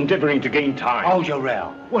 He's endeavoring to gain time. Hold your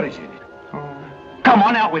row. What is it? Come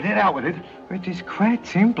on, out with it, out with it. It is quite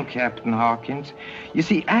simple, Captain Hawkins. You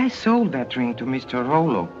see, I sold that ring to Mr.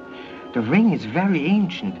 Rollo. The ring is very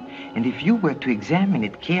ancient, and if you were to examine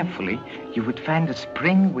it carefully, you would find a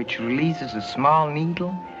spring which releases a small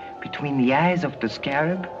needle between the eyes of the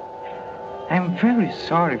scarab. I'm very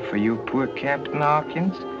sorry for you, poor Captain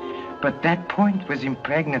Hawkins, but that point was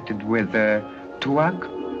impregnated with, tuak.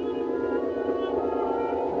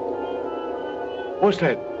 What's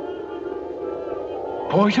that?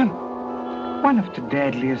 Poison? One of the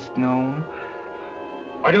deadliest known.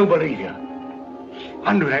 I don't believe you.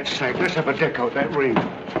 Under that sack, let's have a deck out that ring.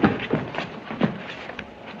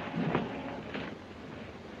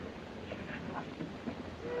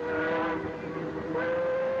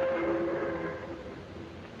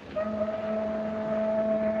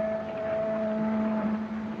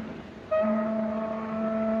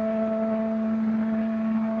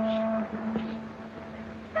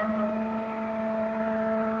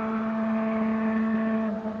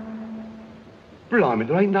 Blimey,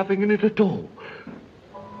 there ain't nothing in it at all.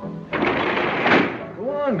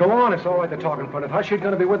 Go on. It's all right to talk in front of her. She's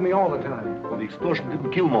going to be with me all the time. Well, the explosion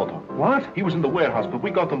didn't kill Moto. What? He was in the warehouse, but we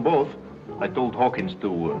got them both. I told Hawkins to...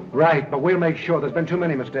 Right, but we'll make sure. There's been too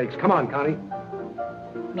many mistakes. Come on, Connie.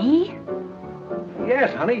 Me?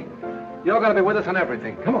 Yes, honey. You're going to be with us on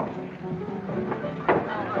everything. Come on.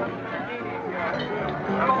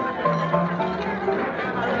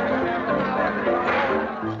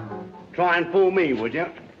 Try and fool me, would you?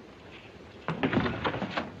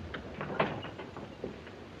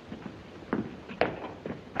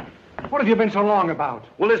 What have you been so long about?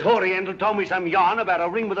 Well, this Oriental told me some yarn about a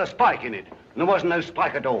ring with a spike in it. And there wasn't no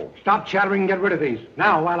spike at all. Stop chattering and get rid of these.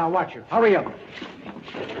 Now, while I watch you. Hurry up.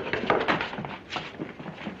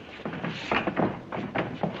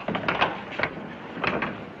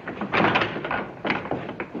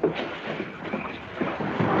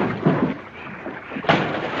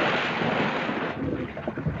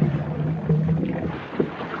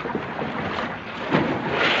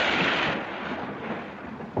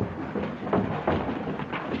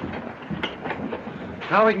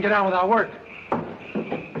 Now we can get on with our work.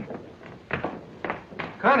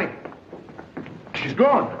 Connie. She's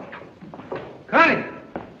gone. Connie.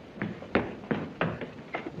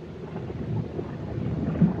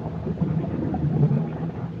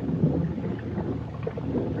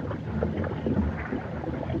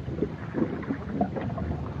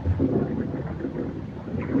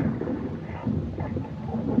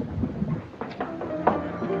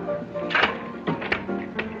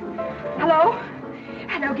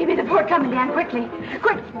 Give me the port coming, Dan, quickly.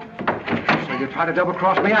 Quick. So you try to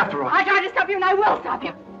double-cross me after all? I tried to stop you, and I will stop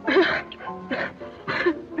you.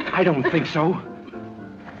 I don't think so.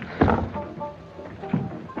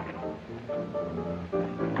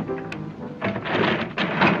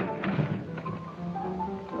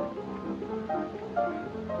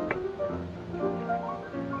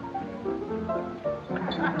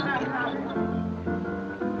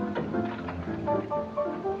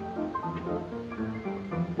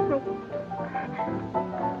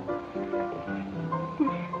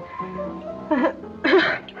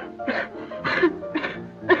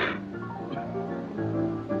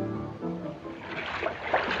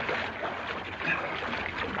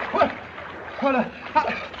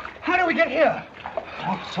 How do we get here?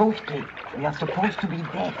 Talk softly. We are supposed to be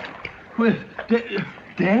dead. Well,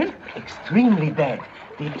 dead? Extremely dead.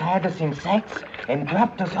 They tied us in sacks and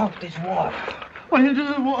dropped us off this wharf.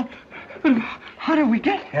 Well, how did we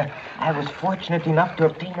get here? I was fortunate enough to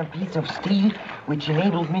obtain a piece of steel which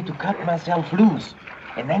enabled me to cut myself loose.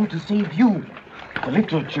 And then to save you. The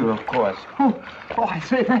literature, of course. Oh, I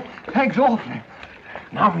say, thanks awfully.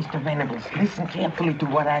 Now, Mr. Venables, listen carefully to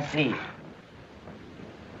what I say.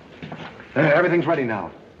 Everything's ready now.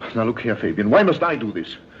 Now, look here, Fabian. Why must I do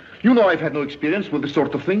this? You know I've had no experience with this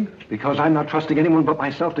sort of thing. Because I'm not trusting anyone but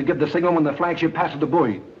myself to give the signal when the flagship passes the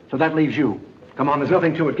buoy. So that leaves you. Come on, there's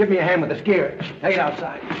nothing to it. Give me a hand with this gear. Take it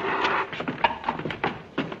outside.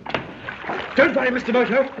 Don't worry, Mr.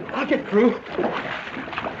 Moto. I'll get through.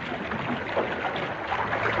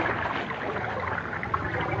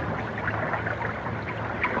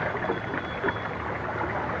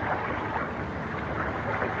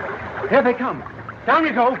 Here they come. Down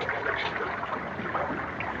you go.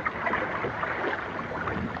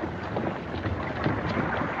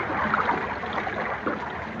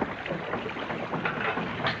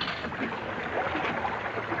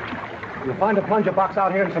 You'll find a plunger box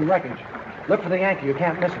out here and some wreckage. Look for the Yankee. You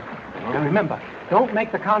can't miss it. And remember, don't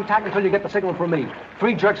make the contact until you get the signal from me.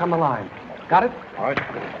 3 jerks on the line. Got it? All right.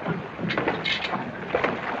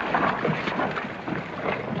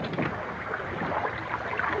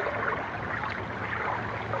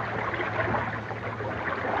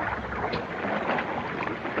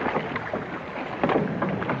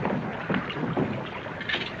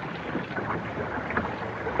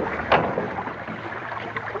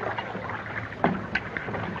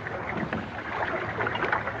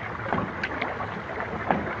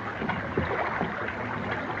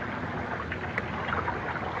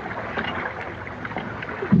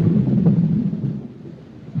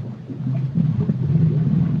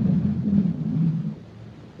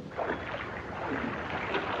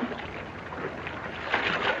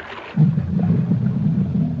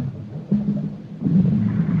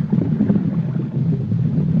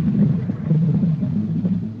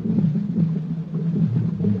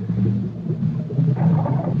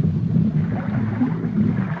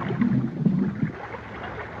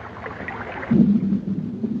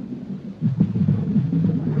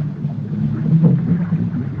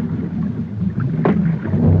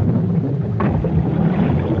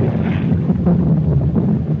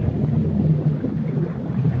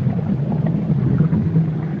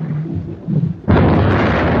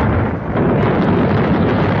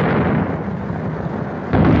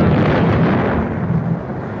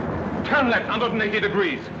 Turn left, 180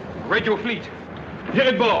 degrees. Radio fleet. Here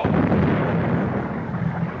at ball.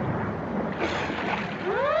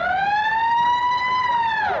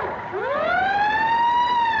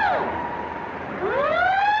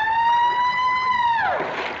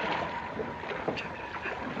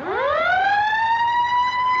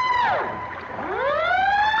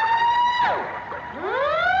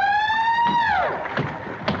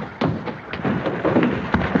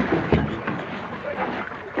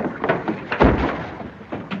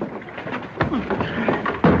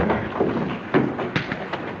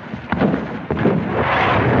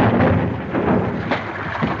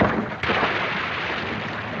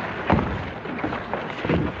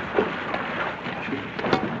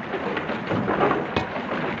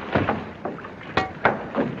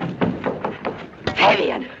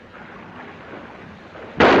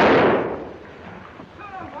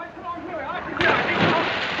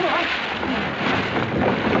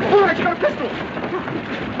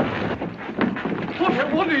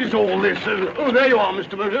 Oh, there you are,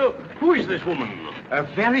 Mr. Moto. Who is this woman? A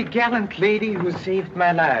very gallant lady who saved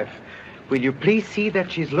my life. Will you please see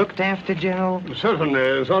that she's looked after, General?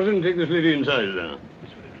 Certainly. Sergeant, take this lady inside.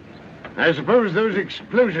 I suppose those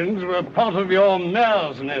explosions were part of your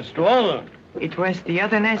mare's nest, or? It was the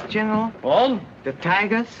other nest, General. What? The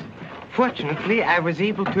tigers. Fortunately, I was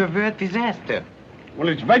able to avert disaster. Well,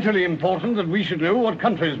 it's vitally important that we should know what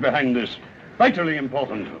country is behind this. Vitally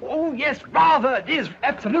important. Oh, yes, rather. It is.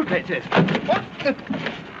 Absolutely it is.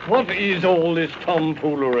 What is all this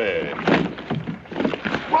tomfoolery?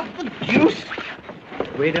 What the deuce?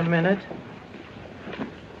 Wait a minute.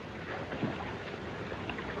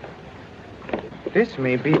 This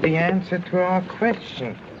may be the answer to our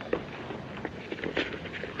question.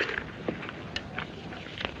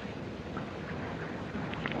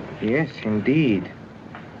 Yes, indeed.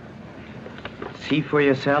 See for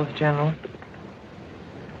yourself, General.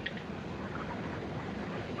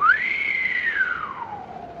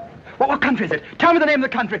 What country is it? Tell me the name of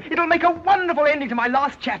the country. It'll make a wonderful ending to my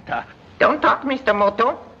last chapter. Don't talk, Mr.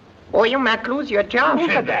 Moto, or you might lose your job. Who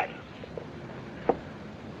said that?